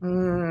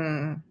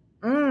 Mm.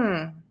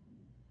 Mm.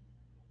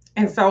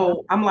 And Oh, wow.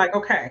 so I'm like,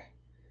 okay,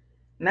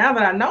 now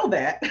that I know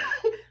that,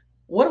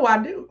 what do I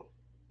do?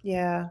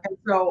 Yeah. And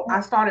so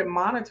I started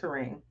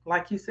monitoring,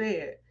 like you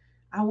said,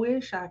 I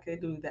wish I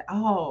could do that.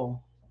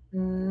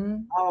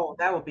 Mm. Oh,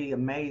 that would be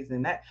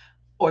amazing. That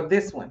or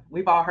this one.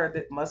 We've all heard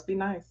that must be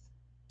nice,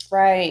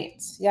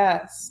 Right.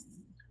 Yes.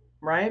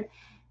 right?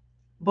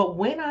 But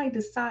when I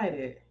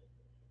decided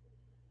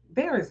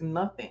there is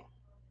nothing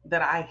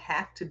that I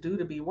have to do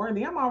to be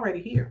worthy, I'm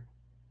already here.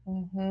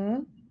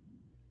 Mm-hmm.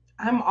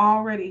 I'm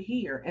already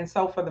here. And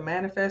so for the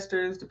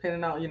manifestors,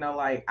 depending on,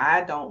 like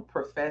I don't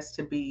profess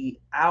to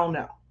be, I don't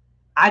know.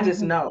 I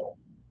just Mm-hmm. know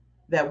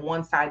that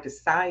once I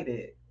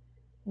decided,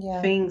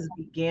 Yeah. things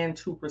began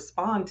to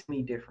respond to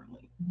me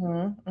differently.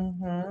 Mm-hmm.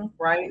 Mm-hmm.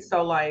 Right.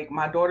 So like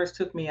my daughters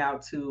took me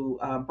out to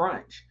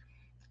brunch.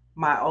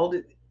 My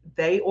oldest,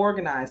 they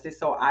organized it.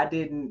 So I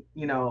didn't,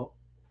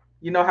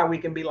 how we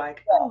can be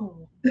like,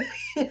 oh,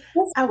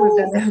 That's I would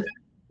have done cool. that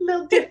a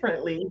little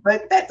differently,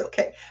 but that's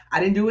okay. I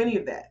didn't do any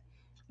of that.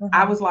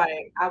 I Mm-hmm. was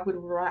like, I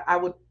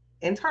would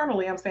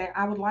internally, I'm saying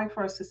I would like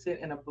for us to sit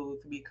in a booth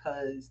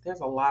because there's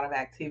a lot of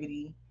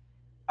activity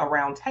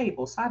around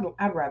tables. So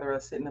I'd rather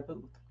us sit in a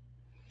booth.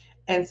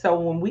 And so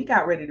when we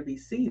got ready to be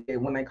seated,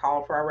 when they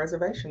called for our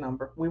reservation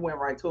number, we went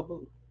right to a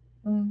booth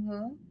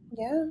Mm-hmm.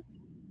 Yeah.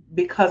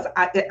 because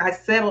I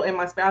settled in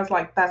my spirit. I was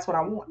like, that's what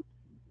I want.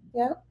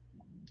 Yeah.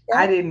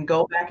 I Yeah. didn't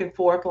go back and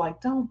forth like,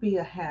 don't be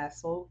a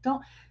hassle.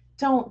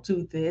 Don't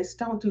do this.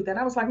 Don't do that.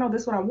 I was like, no,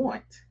 this is what I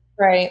want.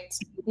 Right.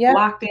 Yeah.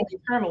 Locked in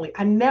internally.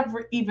 I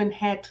never even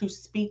had to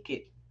speak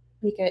it.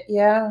 We could.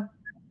 Yeah.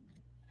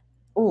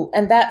 Ooh,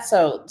 and that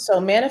so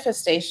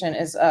manifestation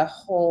is a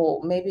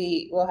whole.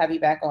 Maybe we'll have you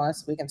back on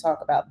so we can talk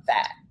about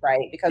that,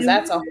 right? Because And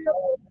that's a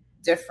whole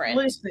different.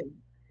 listen,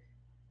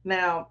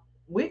 now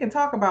we can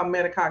talk about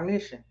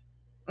metacognition.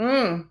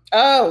 Mm.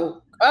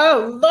 Oh,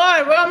 oh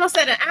Lord, we're almost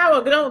at an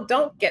hour.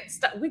 Don't get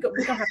stuck. We're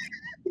gonna have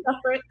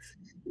separate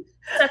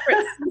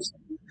sessions,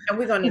 and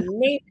we're gonna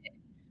name it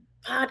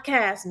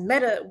podcast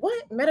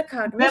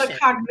metacognition.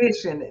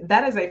 Metacognition,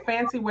 that is a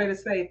fancy way to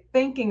say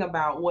thinking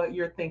about what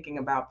you're thinking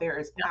about. There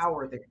is That's,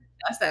 power there.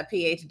 that's that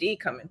PhD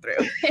coming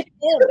through.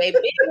 Yeah, baby,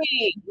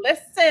 So look,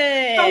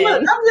 listen. I'm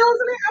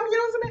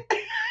using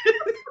it.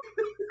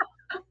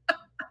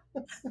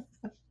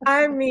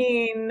 I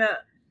mean,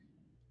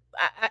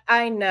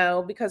 I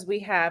know because we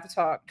have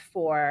talked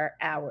for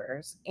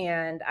hours,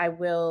 and I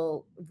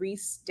will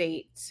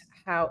restate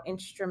how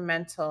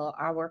instrumental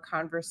our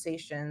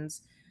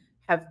conversations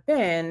have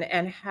been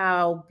and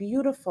how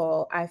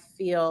beautiful I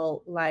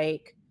feel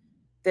like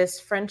this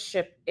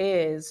friendship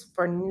is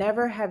for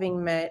never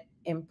having met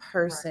in Right.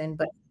 person,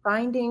 but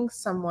finding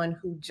someone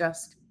who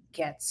just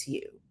gets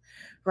you,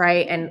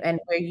 right? Yeah. And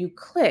where you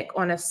click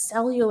on a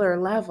cellular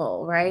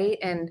level, right?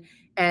 And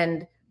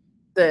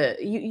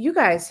you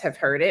guys have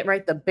heard it,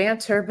 right? The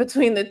banter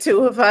between the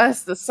two of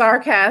us, the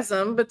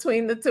sarcasm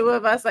between the two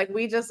of us, like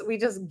we just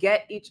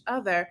get each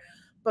other.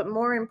 But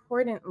more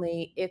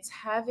importantly, it's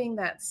having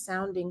that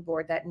sounding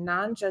board, that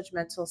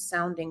non-judgmental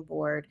sounding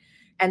board,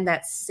 and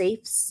that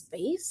safe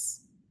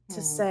space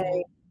to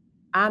say, Hmm.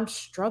 I'm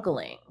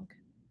struggling,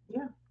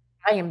 Yeah.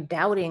 I am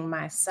doubting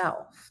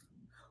myself,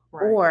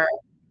 Right. or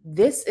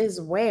this is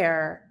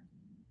where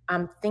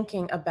I'm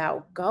thinking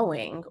about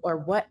going or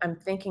what I'm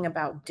thinking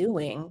about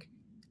doing.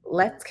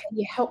 Can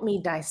you help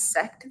me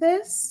dissect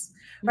this?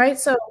 Yeah. Right.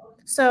 So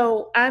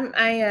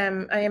I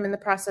am in the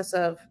process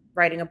of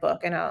writing a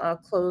book, and I'll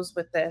close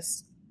with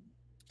this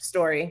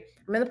story.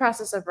 I'm in the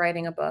process of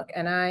writing a book,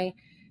 and I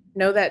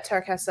know that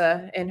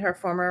Tarkessa, in her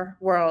former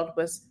world,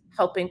 was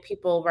helping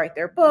people write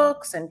their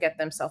books and get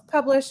them self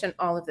published and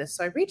all of this.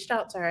 So I reached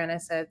out to her and I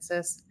said,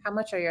 Sis, how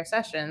much are your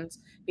sessions?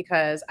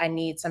 Because I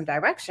need some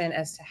direction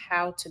as to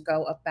how to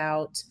go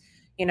about,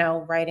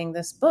 writing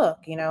this book.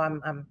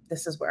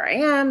 This is where I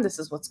am, this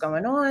is what's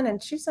going on.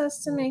 And she says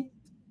to me,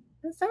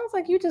 it sounds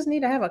like you just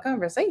need to have a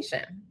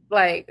conversation.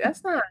 Like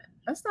that's not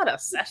a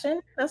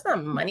session. That's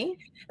not money.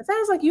 It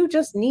sounds like you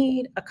just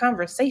need a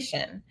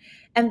conversation.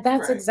 And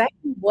that's Right.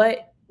 exactly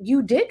what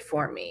you did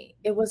for me.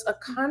 It was a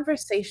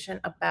conversation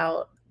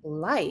about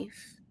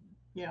life,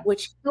 Yeah.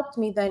 which helped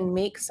me then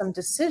make some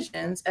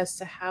decisions as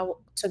to how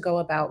to go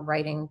about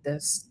writing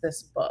this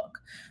book.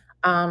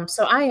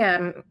 So I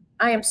am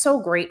so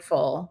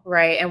grateful,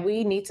 right? And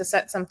we need to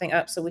set something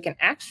up so we can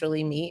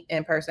actually meet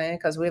in person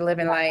because we're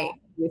living like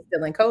we're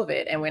still in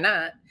COVID and we're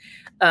not.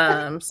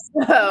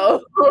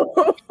 So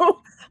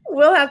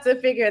we'll have to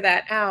figure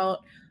that out.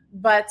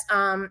 But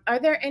are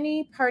there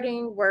any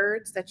parting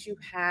words that you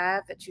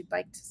have that you'd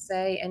like to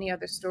say? Any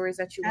other stories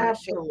that you want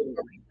to share before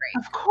Absolutely. we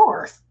break? Of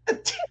course.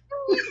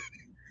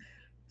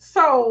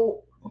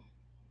 So,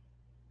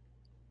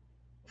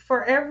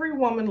 for every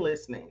woman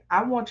listening,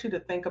 I want you to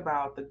think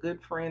about the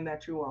good friend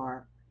that you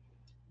are,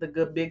 the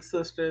good big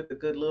sister, the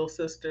good little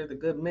sister, the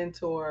good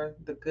mentor,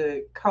 the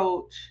good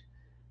coach,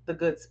 the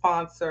good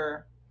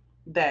sponsor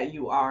that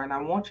you are. And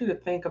I want you to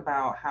think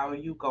about how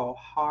you go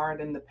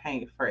hard in the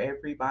paint for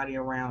everybody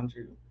around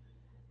you.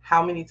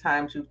 How many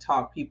times you've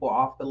talked people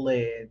off the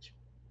ledge,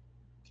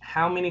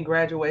 how many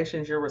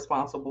graduations you're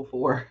responsible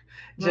for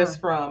just Mm,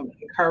 from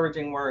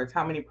encouraging words,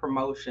 how many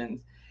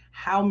promotions,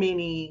 how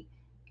many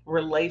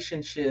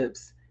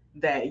relationships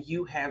that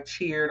you have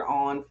cheered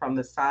on from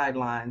the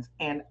sidelines.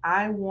 And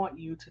I want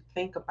you to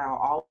think about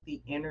all of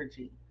the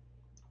energy,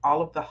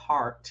 all of the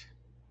heart,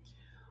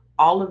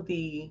 all of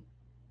the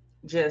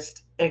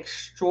just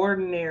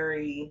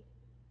extraordinary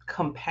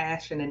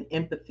compassion and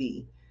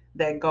empathy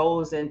that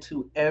goes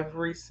into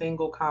every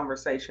single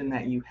conversation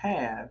that you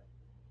have.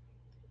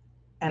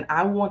 And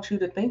I want you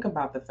to think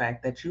about the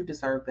fact that you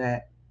deserve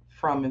that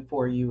from and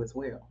for you as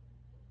well.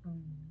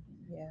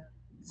 yeah.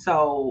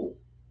 So,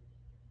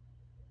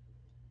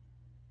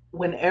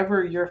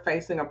 whenever you're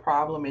facing a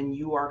problem and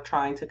you are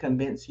trying to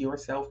convince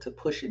yourself to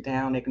push it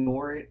down,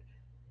 ignore it,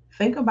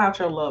 think about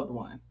your loved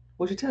one.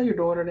 Would you tell your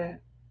daughter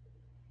that?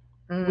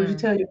 Would you Mm,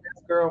 tell your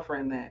best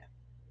girlfriend that?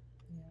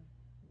 yeah.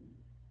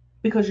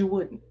 Because you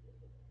wouldn't.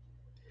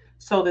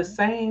 So, the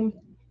same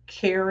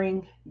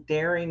caring,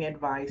 daring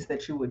advice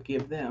that you would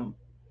give them,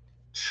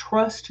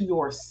 trust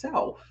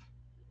yourself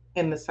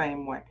in the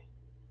same way.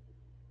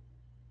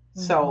 Mhm,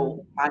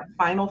 So, my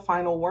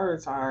final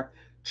words are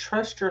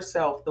trust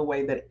yourself the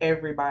way that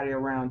everybody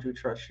around you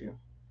trusts you.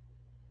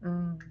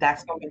 mm.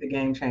 That's going to be the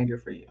game changer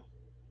for you.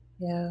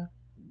 Yeah,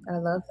 I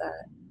love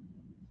that.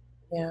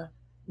 Yeah.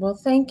 Well,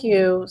 thank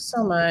you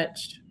so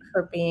much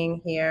for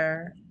being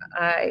here.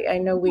 I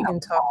know we can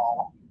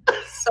talk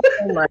so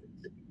much,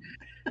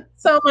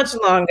 so much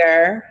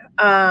longer.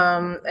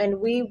 And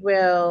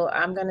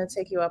I'm gonna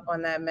take you up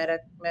on that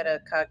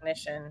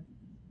metacognition,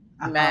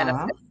 Uh huh.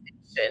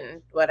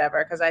 manifestation,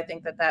 whatever, because I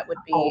think that would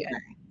be Okay.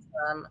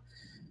 um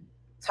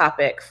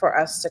topic for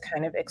us to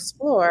kind of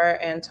explore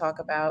and talk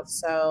about.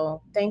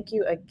 So thank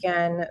you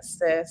again,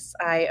 sis.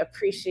 I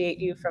appreciate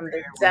you from the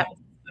Very depths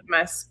well. of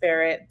my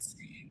spirit.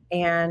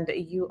 And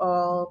you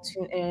all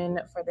tune in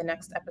for the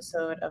next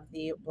episode of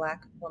the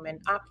Black Woman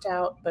Opt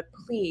Out. But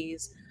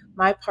please,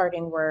 my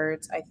parting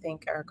words, I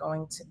think, are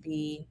going to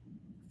be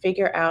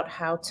figure out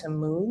how to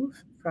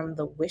move from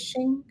the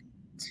wishing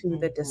to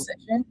the Mhm,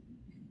 decision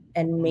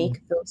and mhm.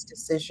 make those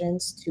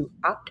decisions to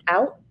opt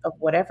out of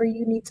whatever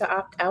you need to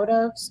opt out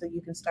of so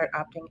you can start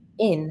opting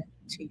in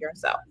to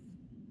yourself.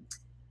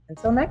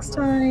 Until next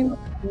time,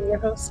 I'm your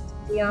host,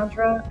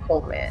 Deandra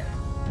Coleman.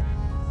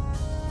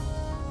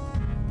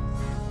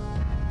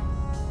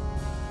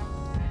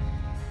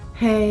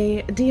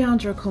 Hey,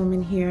 Deandra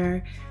Coleman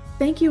here.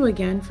 Thank you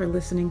again for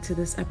listening to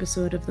this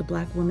episode of the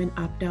Black Woman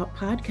Opt Out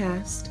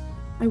podcast.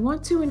 I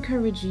want to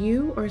encourage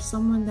you or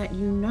someone that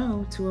you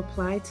know to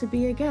apply to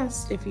be a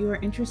guest if you are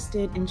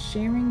interested in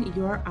sharing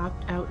your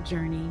opt out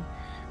journey.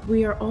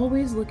 We are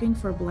always looking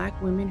for Black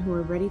women who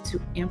are ready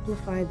to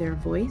amplify their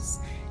voice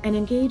and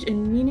engage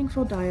in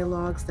meaningful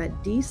dialogues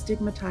that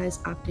destigmatize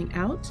opting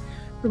out,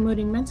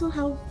 promoting mental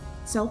health,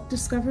 self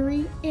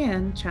discovery,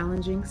 and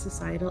challenging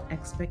societal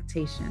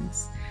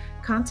expectations.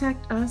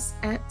 Contact us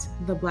at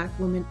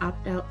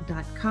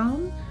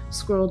theblackwomanoptout.com,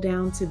 scroll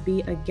down to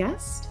be a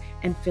guest,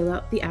 and fill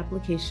out the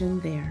application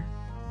there.